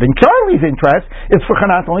possession of it. In Charlie's interest is for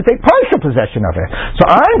Hanan to only take partial possession of it.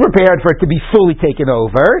 So I'm prepared for it to be fully taken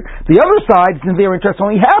over. The other side is in their interest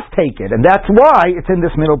only half take it, and that's why it's in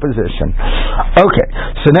this middle position. Okay,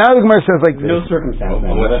 so now the Gemara says like this.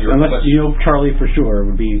 Unless Charlie for sure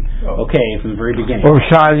would be okay from the very beginning. Or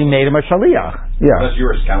Charlie made him a shaliach. Yeah. Unless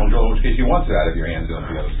you're a scoundrel, in which case he wants it out of your hands and the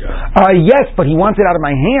other guy. Yes, but he wants it out of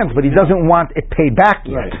my hands, but he doesn't want it paid back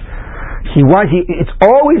yet. Right. It's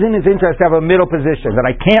always in his interest to have a middle position that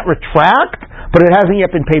I can't retract, but it hasn't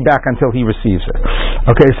yet been paid back until he receives it.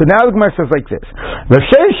 Okay, so now the Gemara says like this.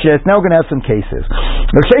 Now we're going to have some cases.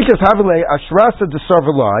 Rashesh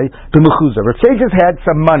had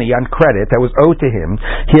some money on credit that was owed to him.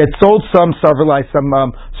 He had sold some sarvalai,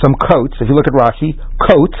 some coats. If you look at Rashi,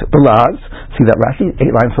 coat, balaz. See that Rashi? 8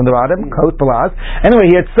 lines from the bottom. Coat, balaz.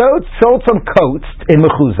 Anyway, he had sold some coats in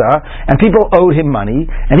Mechuzah, and people owed him money,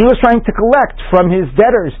 and he was trying to collect from his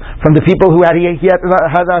debtors, from the people who he had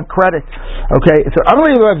on credit. Okay, so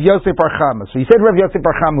Amri Rav Yosef Bar Chama. So he said Rav Yosef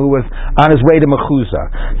Bar Chama, who was on his way to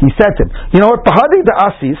Mechuzah. He said to him, you know what, Bahadi the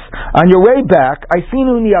Asis, on your way back, I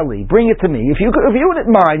seen Uniali, bring it to me. If you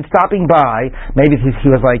wouldn't mind stopping by, maybe he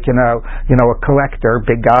was like, a collector,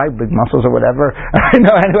 big guy, big muscles or whatever.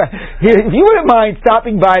 Anyway, if you wouldn't mind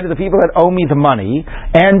stopping by to the people that owe me the money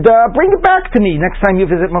and bring it back to me next time you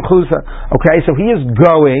visit Mechuzah. Okay, so he is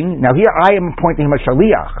going. Now here I am appointing him a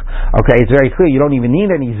shaliach. Okay, it's very clear. You don't even need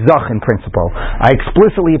any zach in principle. I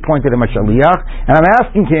explicitly appointed him a shaliach, and I'm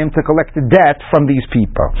asking him to collect the debt from these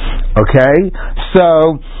people. Okay,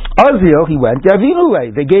 so Azil, he went. Yavinule,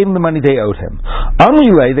 they gave him the money they owed him.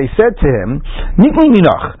 Amrile, they said to him, Nikni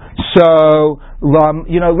minach. So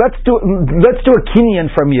let's do a kinyan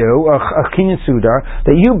from you, a kinyan suda,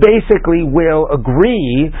 that you basically will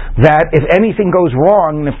agree that if anything goes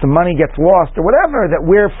wrong, and if the money gets lost or whatever, that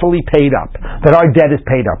we're fully paid up, that our debt is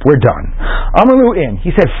paid up, we're done. Amalu in,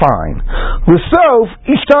 he said fine. Lusof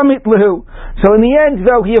ishtamit lehu. So in the end,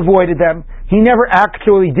 though he avoided them, he never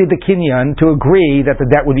actually did the kinyan to agree that the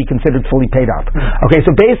debt would be considered fully paid up. Okay,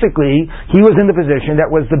 so basically, he was in the position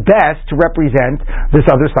that was the best to represent this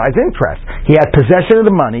other side's interest. He had possession of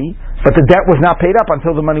the money, but the debt was not paid up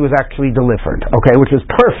until the money was actually delivered. Okay, which was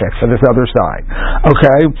perfect for this other side.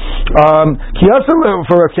 Okay, for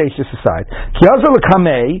Rav Shesh's side.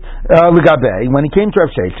 When he came to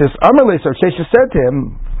Rav Shesh's, Rav Sheshes said to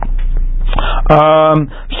him,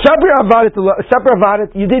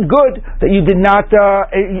 you did good that you did not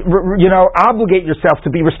obligate yourself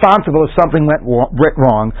to be responsible if something went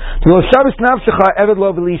wrong. You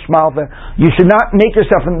should not make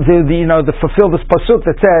yourself to fulfill this pasuk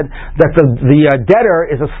that said that the debtor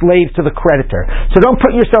is a slave to the creditor. So don't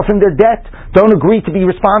put yourself in their debt. Don't agree to be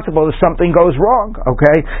responsible if something goes wrong.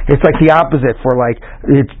 Okay, it's like the opposite for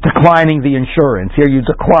it's declining the insurance. Here you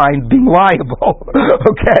decline being liable.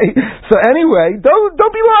 Okay, so anyway, don't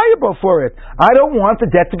be liable for it. I don't want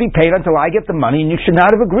the debt to be paid until I get the money, and you should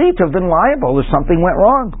not have agreed to have been liable if something went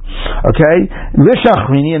wrong. Okay?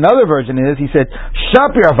 Lishachrini, another version is, he said,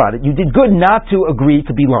 Shapir Avadet, you did good not to agree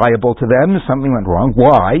to be liable to them if something went wrong.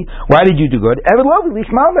 Why? Why did you do good? They're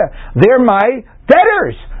my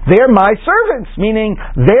debtors. they're my servants, meaning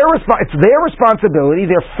it's their responsibility.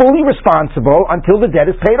 They're fully responsible until the debt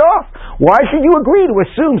is paid off. Why should you agree to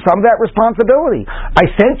assume some of that responsibility? I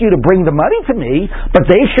sent you to bring the money to me, but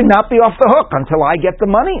they should not be off the hook until I get the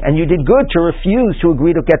money, and you did good to refuse to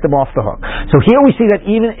agree to get them off the hook. So here we see that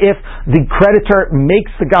even if the creditor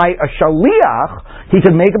makes the guy a shaliach, he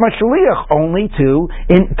can make him a shaliach only to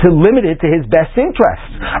limit it to his best interest.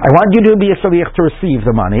 I want you to be a shaliach to receive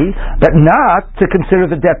the money, but not to consider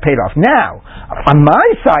the debt paid off. Now, on my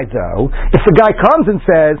side though, if the guy comes and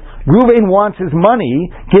says, Reuven wants his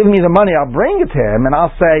money, give me the money, I'll bring it to him, and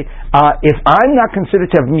I'll say, if I'm not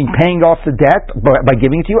considered to have been paying off the debt by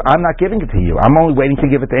giving it to you, I'm not giving it to you. I'm only waiting to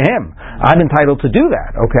give it to him. I'm entitled to do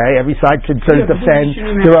that, okay? Every side should defend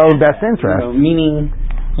their own best interest. Meaning,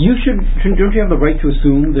 don't you have the right to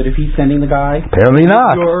assume that if he's sending the guy... Apparently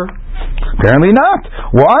not. Apparently not.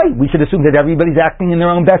 Why? We should assume that everybody's acting in their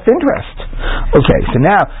own best interest. Okay, so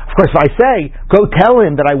now, of course, if I say, go tell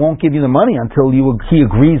him that I won't give you the money until he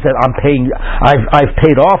agrees that I've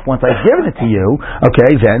paid off once I've given it to you,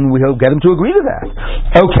 okay, then we'll get him to agree to that.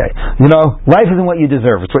 Okay, life isn't what you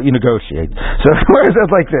deserve, it's what you negotiate. So, where is it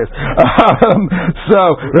like this?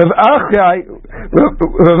 So, Rav Achai,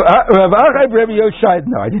 Rabbi Yoshai,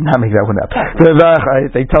 no, I did not make that one up. Rav Achai,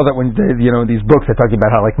 they tell that when, in these books, they're talking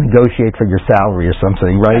about how, negotiate for your salary or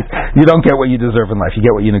something, right? You don't get what you deserve in life, you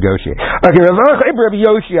get what you negotiate. Okay, Rabbi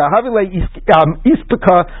Yoshia,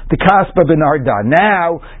 Ispaka the Kaspa ben Arda.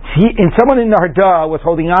 Now, someone in Arda was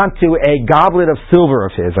holding on to a goblet of silver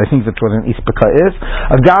of his. I think that's what an Ispaka is.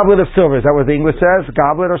 A goblet of silver. Is that what the English says? A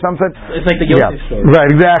goblet or something? It's like the Yosef story. Right,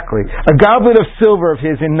 exactly. A goblet of silver of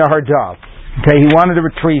his in Nahardal. Okay, he wanted to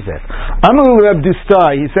retrieve it. Amru Reb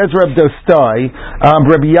Dustai, he says Reb Dustai,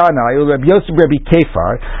 Rabbi Yanai, Reb Yosef, Rabbi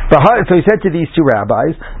Kefar. So he said to these two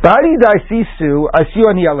rabbis, on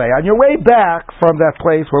your way back from that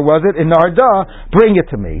place, where was it? In Narda, bring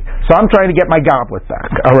it to me. So I'm trying to get my goblet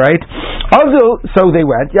back. All right. So they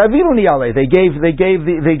went. They gave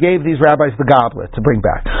these rabbis the goblet to bring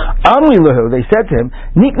back. Amrilahu, they said to him,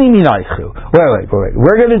 Nikni minaychu. Wait.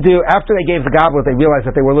 We're going to do, after they gave the goblet, they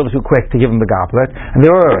realized that they were a little too quick to give him the goblet, and they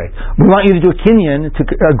were all right. We want you to do a kinyan to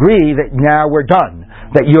agree that now we're done.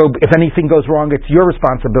 That if anything goes wrong, it's your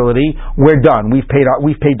responsibility. We're done. We've given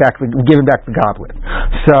back the goblet.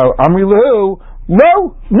 So Amri Lahu,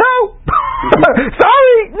 no,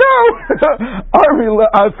 sorry, no.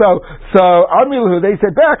 So Amri Lahu, they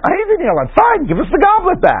said back, fine, give us the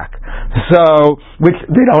goblet back. So, which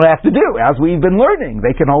they don't have to do, as we've been learning.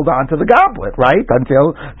 They can hold on to the goblet, right?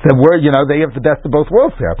 Until they have the best of both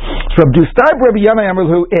worlds here. So Rabbi Yanai Amri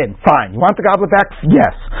Lahu, fine. You want the goblet back?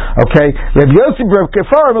 Yes. Okay. Rabbi Yosef Rabbi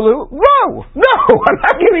Kefar Amri Lahu, no, I'm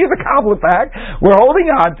not giving you the goblet back. We're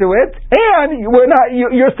holding on to it, and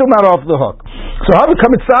you're still not off the hook. So how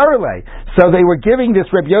become it Sarale? So they were giving this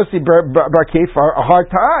Reb Yossi Bar Kefar a hard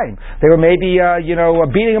time. They were maybe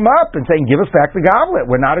beating him up and saying, "Give us back the goblet.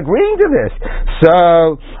 We're not agreeing to this."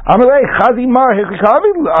 So Amalei Chazimar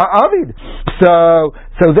Avid. So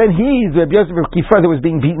then Reb Yossi Bar Kefar that was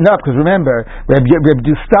being beaten up, because remember Reb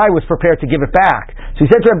Dustai was prepared to give it back. So he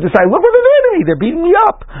said to Reb Dustai, "Look what they're doing to me. They're beating me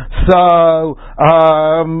up." So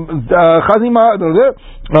Chazimar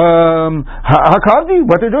Hakavdi,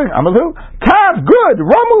 what they're doing? Amalu Kav, good.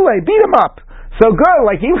 Romule, beat him up. So good,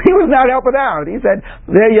 he was not helping out. He said,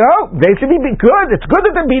 they should be good. It's good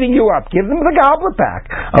that they're beating you up. Give them the goblet back.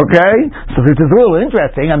 Okay? So this is a little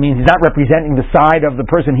interesting. I mean, he's not representing the side of the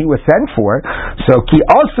person he was sent for. So, Ki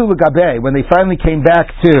Asu L'Gabe, when they finally came back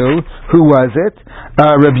to, who was it?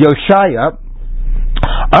 Reb Yoshaya.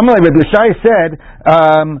 Amalei, Reb Yoshaya said,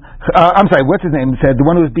 I'm sorry, what's his name? Said the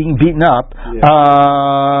one who was being beaten up.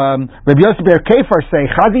 Rabbi Yosef Bar Kefar say,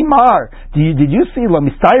 Chazimar, did you see Lo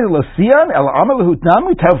Mistayir Lo Sian El Amar Lehut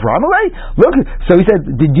Namu Tev Ramalei? Look, so he said,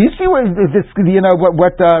 did you see what this?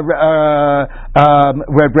 What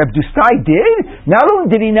Reb Dustai did? Not only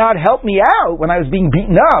did he not help me out when I was being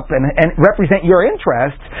beaten up and represent your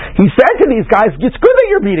interests, he said to these guys, it's good that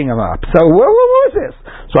you're beating him up. So what was this?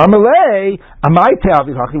 So Amalei,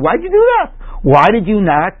 why'd you do that? Why did you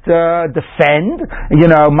not defend,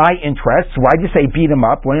 my interests? Why did you say beat him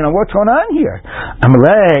up? Well, what's going on here?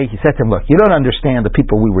 Amalei, he said to him, look, you don't understand the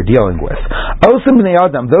people we were dealing with. Osim b'nei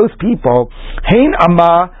Adam, those people, hein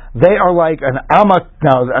ama they are like an amma.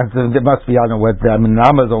 Now, there must be, I don't know what, an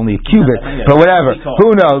amma is only a cubit, but whatever.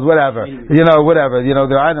 Who knows, whatever. Whatever.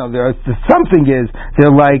 Something is,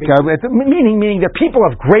 they're like, meaning they're people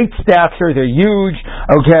of great stature, they're huge,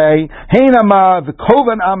 okay? Hein amma, the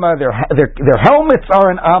kovan amma, their helmets are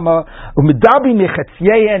an amma, umidabi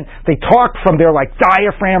michetzeyen, they talk from their like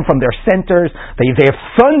diaphragm, from their centers, they have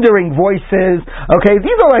thundering voices, okay?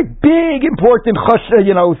 These are like big, important,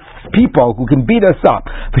 people who can beat us up.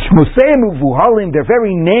 Their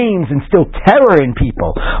very names instill terror in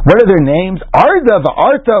people. What are their names? Arda,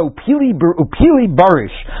 Va'arta, Upili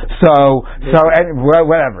Barish. So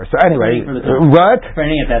whatever. So anyway, what?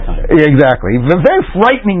 Frightening at that time. Exactly. Very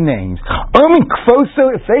frightening names.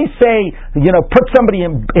 If they say, put somebody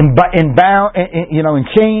in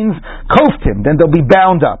chains, koft him, then they'll be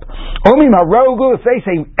bound up. If they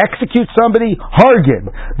say execute somebody, hargib,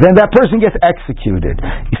 then that person gets executed.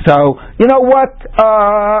 So, you know what?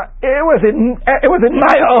 It wasn't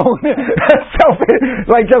my own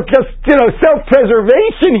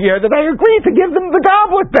self-preservation here that I agreed to give them the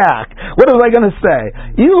goblet back. What was I going to say?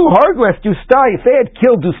 You Hargwest Dustai, if they had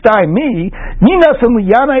killed Dustai, me, Ninasam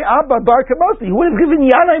Yanai Abba Barkamosi, who would have given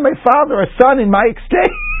Yanai my father a son in my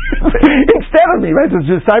exchange. Instead of me, right? It's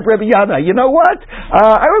just Rabbi Yana. You know what?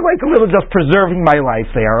 I was like a little just preserving my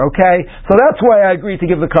life there, okay? So that's why I agreed to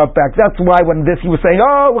give the cup back. That's why when he was saying,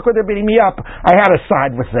 oh, look what they're beating me up, I had to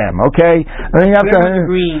side with them, okay? And you have to,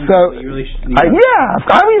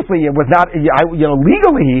 obviously it was not,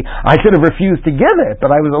 legally, I should have refused to give it,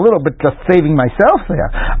 but I was a little bit just saving myself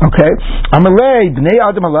there, okay? Amalei, Bnei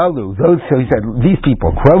Adam Alalu, so he said, these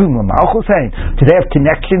people, do they have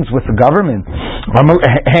connections with the government?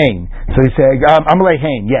 So he said, Amalei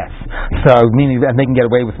Hain, yes. So meaning that they can get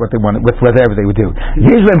away with what they want, with whatever they would do. So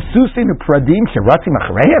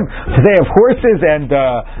they have horses and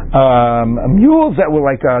mules that were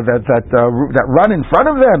like that run in front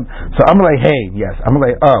of them. So Amalei Hain, yes.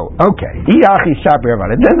 Amalei, oh, okay. And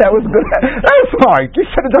then that was good. That was smart. You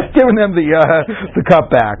should have just given them the cup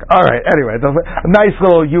back. All right. Anyway, a nice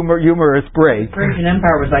little humorous break. The Persian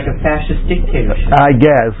Empire was like a fascist dictatorship. I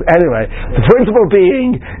guess. Anyway, the principle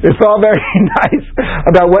being, it's all very nice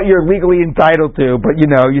about what you're legally entitled to, but you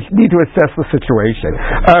need to assess the situation.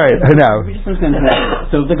 All right, now.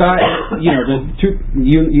 So the guy, the two,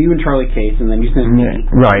 you and Charlie case, and then you sent me.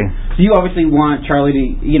 Right. So you obviously want Charlie to,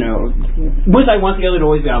 one side wants the other to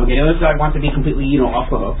always be obligated, the other side wants to be completely, off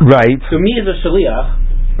the hook. Right. So me as a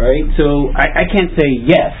shaliach, right? So I can't say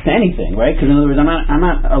yes to anything, right? Because in other words, I'm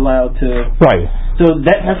not allowed to. Right. So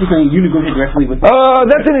that's something you negotiate directly with.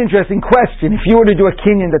 That's an interesting question. If you were to do a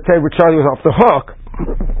kinyan that said Charlie was off the hook,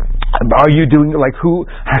 are you doing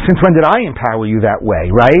since when did I empower you that way,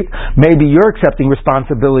 right? Maybe you're accepting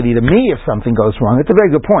responsibility to me if something goes wrong. It's a very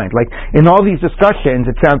good point. Like, in all these discussions,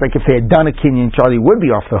 it sounds like if they had done a kinyan, Charlie would be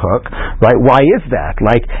off the hook, right? Why is that?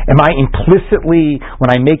 Like, am I implicitly, when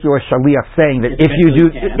I make you a shaliach, saying that if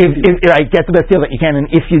I get the best deal that you can, and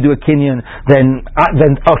if you do a kinyan, then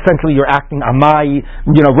essentially you're acting on my,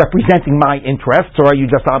 representing my interests, or are you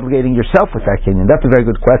just obligating yourself with that kinyan? That's a very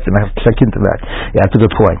good question. I have to check into that. Yeah, that's a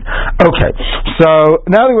good point. Okay, so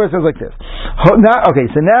now the word says like this.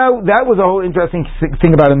 So now that was a whole interesting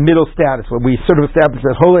thing about a middle status, where we sort of established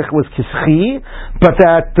that Holech was kischi, but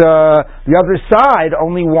that the other side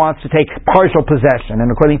only wants to take partial possession,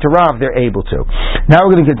 and according to Rav, they're able to. Now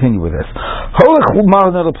we're going to continue with this. Holech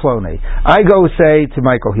malnel plone. I go say to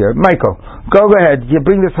Michael here, Michael, go ahead, you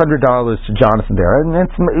bring this $100 to Jonathan there, and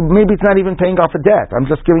maybe it's not even paying off a debt. I'm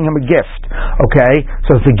just giving him a gift. Okay,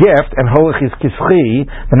 so it's a gift, and Holech is kischi.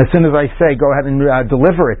 Then as soon as I say go ahead and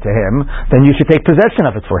deliver it to him, then you should take possession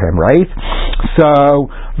of it for him, right?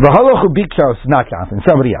 So v'halochu biksho, not Jonathan,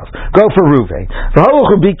 somebody else. Go for Reuven.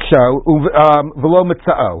 V'halochu biksho v'lo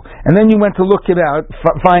mitzao, and then you went to look it out,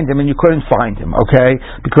 find him, and you couldn't find him. Okay,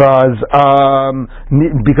 because and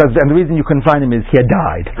the reason you couldn't find him is he had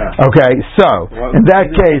died. Okay, so in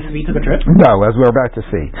that case, he took a trip. No, as we're about to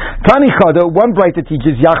see. Tani Chado, one brighter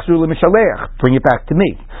teaches Yachzru l'mishalech, bring it back to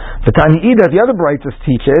me. The Tani Ida, the other brightest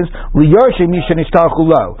teaches Liyoshim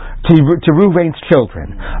Yishanishtachulo, to Reuven's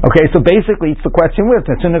children. Okay, so basically it's the question with,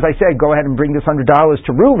 as soon as I said go ahead and bring this $100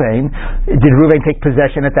 to Reuven, did Reuven take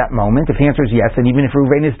possession at that moment? If the answer is yes, and even if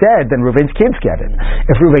Reuven is dead, then Reuven's kids get it.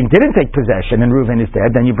 If Reuven didn't take possession and Reuven is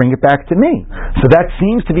dead, then you bring it back to me. So that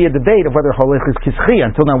seems to be a debate of whether Holech is kischi.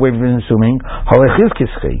 Until now we've been assuming Holech is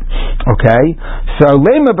kischi. Okay, so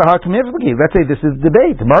Lema b'hakmivski, let's say this is the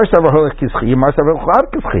debate. Marsav Holech kischi, Marsav Chlad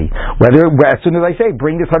kischi. Whether, as soon as I say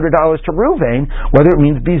bring this $100 to Reuven, whether it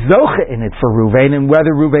means bizocha in it for Reuven, and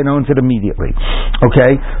whether Reuven owns it immediately.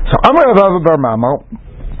 Okay, so Amar Rav Bar Mamo,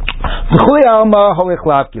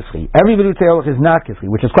 Everybody would say holech is not kischli,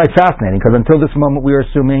 which is quite fascinating because until this moment we were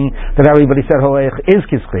assuming that everybody said holech is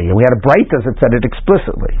kischli, and we had a brayta that said it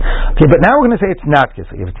explicitly. Okay, but now we're going to say it's not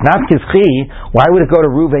kischli. If it's not kischli, why would it go to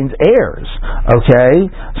Reuven's heirs? Okay,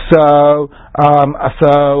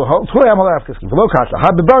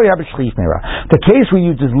 the case where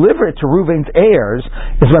you deliver it to Reuven's heirs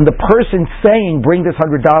is when the person saying bring this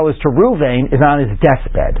 $100 to Reuven is on his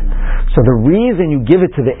deathbed. So the reason you give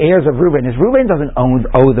it to the heirs of Reuven is Reuven doesn't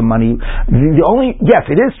owe the money. Yes,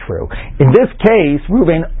 it is true. In this case,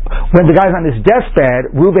 Reuven, when the guy's on his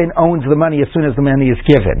deathbed, Reuven owns the money as soon as the money is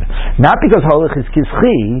given. Not because holech is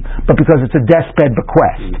kischli, but because it's a deathbed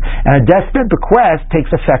bequest. And a deathbed bequest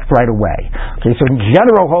takes effect right away. Okay, so in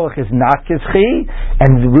general, holech is not kischli,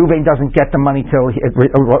 and Reuven doesn't get the money till it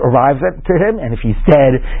arrives to him, and if he's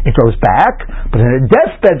dead, it goes back. But in a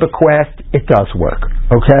deathbed bequest, it does work.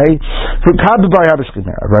 Okay? So they're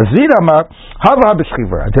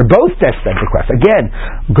both deathbed bequests. Again,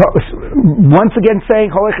 once again saying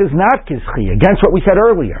holech is not kischli, against what we said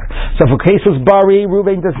earlier. So if a case was bari,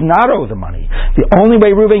 Reuven does not owe the money. The only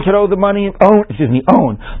way Reuven could owe the money, the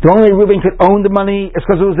only way Reuven could own the money is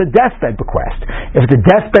because it was a deathbed bequest. If it's a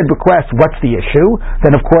deathbed bequest, what's the issue?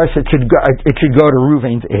 Then of course it should go to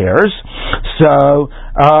Reuven's heirs. So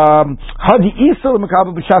now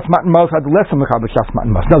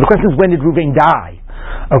the question is, when did Reuven die?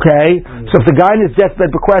 Okay, so if the guy in his deathbed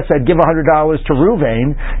bequest said give $100 to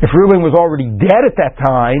Reuven, if Reuven was already dead at that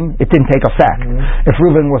time, it didn't take effect. If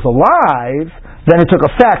Reuven was alive, then it took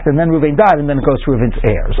effect, and then Reuven died, and then it goes to Reuven's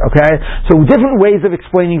heirs. Okay, so different ways of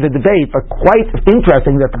explaining the debate, but quite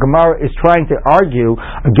interesting that the Gemara is trying to argue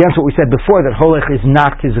against what we said before, that holech is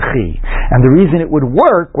not kischli, and the reason it would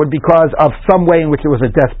work would because of some way in which it was a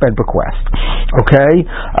deathbed bequest. Okay,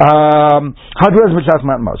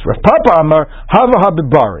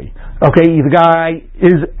 okay, the guy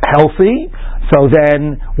is healthy, so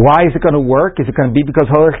then why is it going to work? Is it going to be because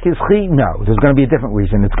holech kischli? No, there's going to be a different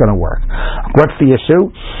reason it's going to work. What's the issue?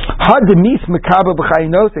 What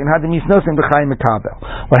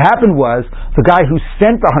happened was, the guy who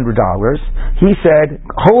sent the $100, he said,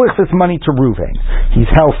 holech this money to Reuven. He's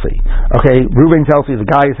healthy. Okay, Reuven's healthy, the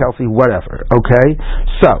guy is healthy, whatever. Okay,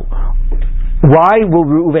 so why will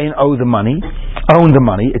Reuven own the money?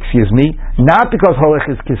 Not because holech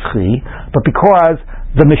is kischli, but because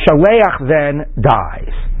the Mishaleach then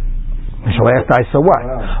dies. Mishaleach dies, so what?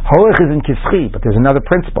 Holech is in kischli, but there's another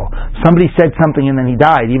principle. Somebody said something and then he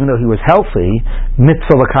died, even though he was healthy,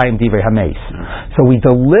 mitzvah l'kayim divrei hameis. So we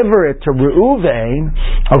deliver it to Reuven,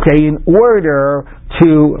 okay, in order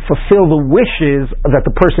to fulfill the wishes that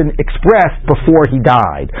the person expressed before he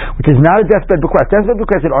died, which is not a deathbed bequest. Deathbed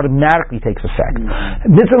bequest, it automatically takes effect.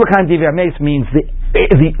 Mitzvah l'kayim divrei hameis means the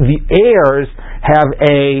heirs have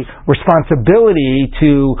a responsibility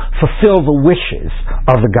to fulfill the wishes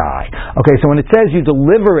of the guy. Okay, so when it says you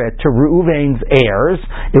deliver it to Reuven's heirs,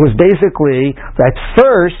 it was basically that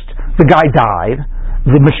first the guy died,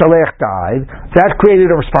 the Mishalech died. That created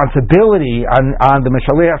a responsibility on the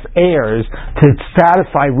Mishalech's heirs to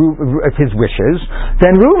satisfy his wishes.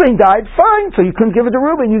 Then Reuven died, fine, so you couldn't give it to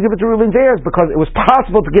Reuven, you give it to Reuven's heirs, because it was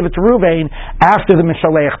possible to give it to Reuven after the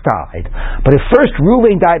Mishalech died. But if first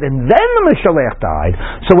Reuven died and then the Mishalech died,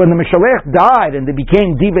 so when the Mishalech died and they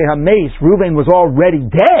became Divei HaMeis, Reuven was already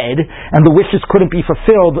dead, and the wishes couldn't be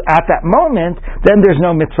fulfilled at that moment, then there's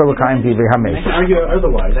no mitzvah l'kayim Divei HaMeis. I can argue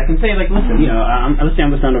otherwise. I can say, like, listen, I'm listening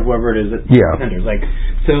on the sound of whoever it is that senders. Like,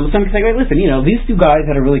 so someone can say, listen, these two guys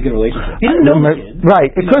had a really good relationship. They didn't know the kid. Right,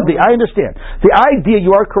 it could be. I understand. The idea,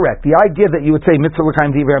 you are correct. The idea that you would say mitzvah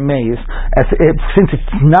l'kayim divei hameis, since it's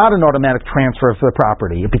not an automatic transfer of the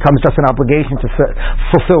property, it becomes just an obligation to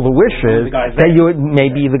fulfill the wishes. That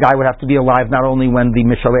maybe the guy would have to be alive not only when the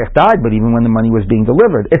mishalech died, but even when the money was being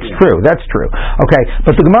delivered. It's true. That's true. Okay,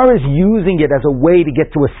 but the Gemara is using it as a way to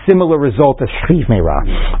get to a similar result as shchiv meirah.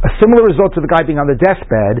 A similar result to the guy being on the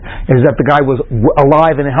deathbed is that the guy was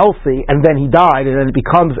alive and healthy, and then he died, and then it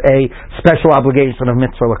becomes a special obligation of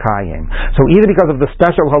mitzvah l'kayim. So either because of the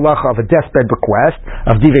special halacha of a deathbed bequest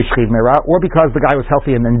of divei shchiv meirah, or because the guy was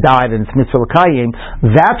healthy and then died and it's mitzvah l'kayim,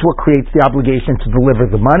 that's what creates the obligation to deliver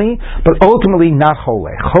the money, but ultimately not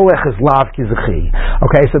holech. Holech is lav kizuchi.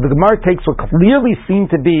 Okay, so the Gemara takes what clearly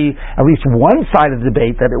seemed to be at least one side of the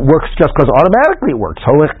debate, that it works just because automatically it works.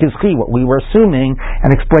 Holech kizuchi, what we were assuming,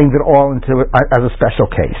 and explains it all into as a special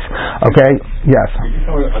case. Okay? Yes.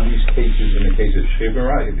 On these cases, in the case of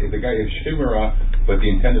shivra, if the guy is shivra, but the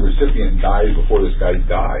intended recipient died before this guy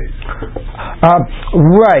died.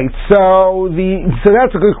 Right. So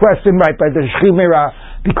that's a good question. Right. But the shivra,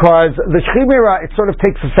 because the Shechimera, it sort of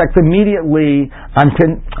takes effect immediately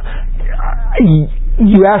until...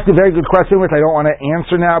 You asked a very good question, which I don't want to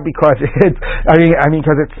answer now because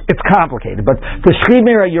because it's complicated. But the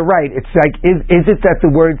Shechimera, you're right. It's like, is it that the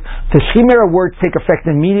Shechimera words take effect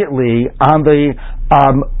immediately on the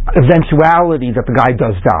eventuality that the guy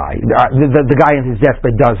does die, the guy in his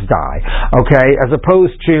deathbed does die, okay, as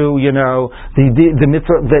opposed to the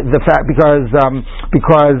mitzvah, the fact because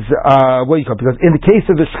what do you call it? Because in the case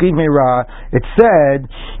of the Shechimera, it said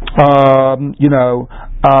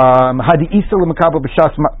Hadi Isel Makabel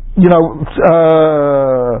B'Shas,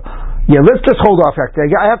 let's just hold off.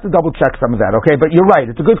 Actually, I have to double check some of that. Okay, but you're right.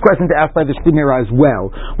 It's a good question to ask by the Shechimera as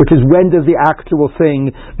well, which is when does the actual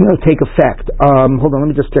thing take effect? Hold on, let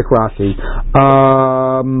me just check Rashi.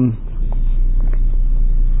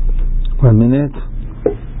 1 minute.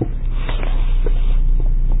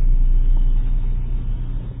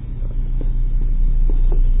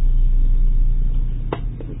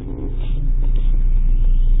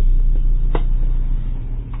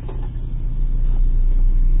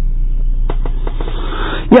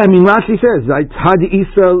 Yeah, Rashi says, Hadi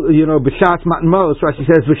Isa, B'Shatz Matan Mos, Rashi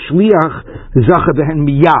says, V'shliach zacha behen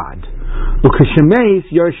miyad.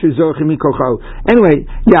 Anyway,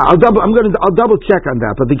 I'll double check on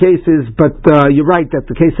that. But the case is, you're right that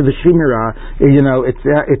the case of the Shechimera,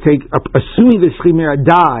 assuming the Shechimera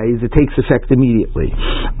dies, it takes effect immediately.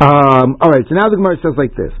 All right. So now the Gemara says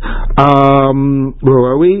like this. Where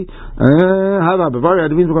are we?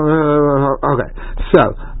 Okay.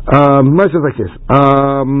 So Gemara says like this.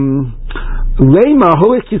 Let's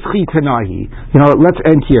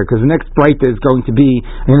end here because the next breita is going to be,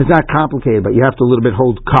 it's not complicated, but you have to a little bit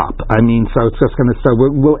hold cup. So it's just going to start.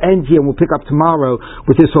 We'll end here and we'll pick up tomorrow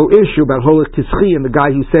with this whole issue about holik tischi and the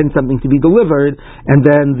guy who sends something to be delivered, and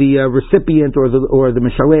then the recipient or the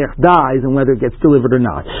mishalech dies, and whether it gets delivered or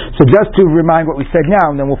not. So just to remind what we said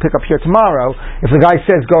now, and then we'll pick up here tomorrow. If the guy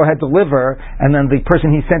says go ahead deliver, and then the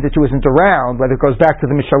person he sent it to isn't around, whether it goes back to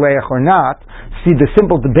the mishalech or not. See, the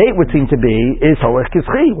simple debate would seem to be, is holik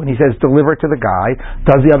tischi, when he says deliver to the guy,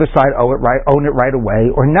 does the other side own it right away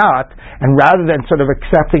or not? And rather than sort of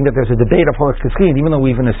accepting that there's a debate of holik tischi, and even though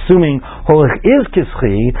we've been assuming holik is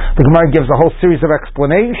kischi, the Gemara gives a whole series of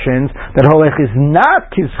explanations that holik is not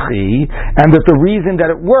kischi, and that the reason that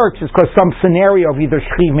it works is because some scenario of either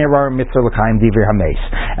shchi mirar or mitzvah l'kaim divrei hameis,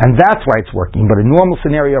 and that's why it's working. But a normal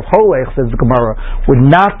scenario of holik, says the Gemara, would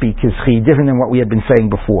not be kischi, different than what we had been saying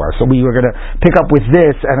before. So we were going to pick up with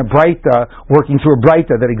this and a breita, working through a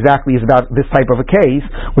breita that exactly is about this type of a case,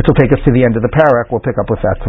 which will take us to the end of the parak. We'll pick up with that tomorrow.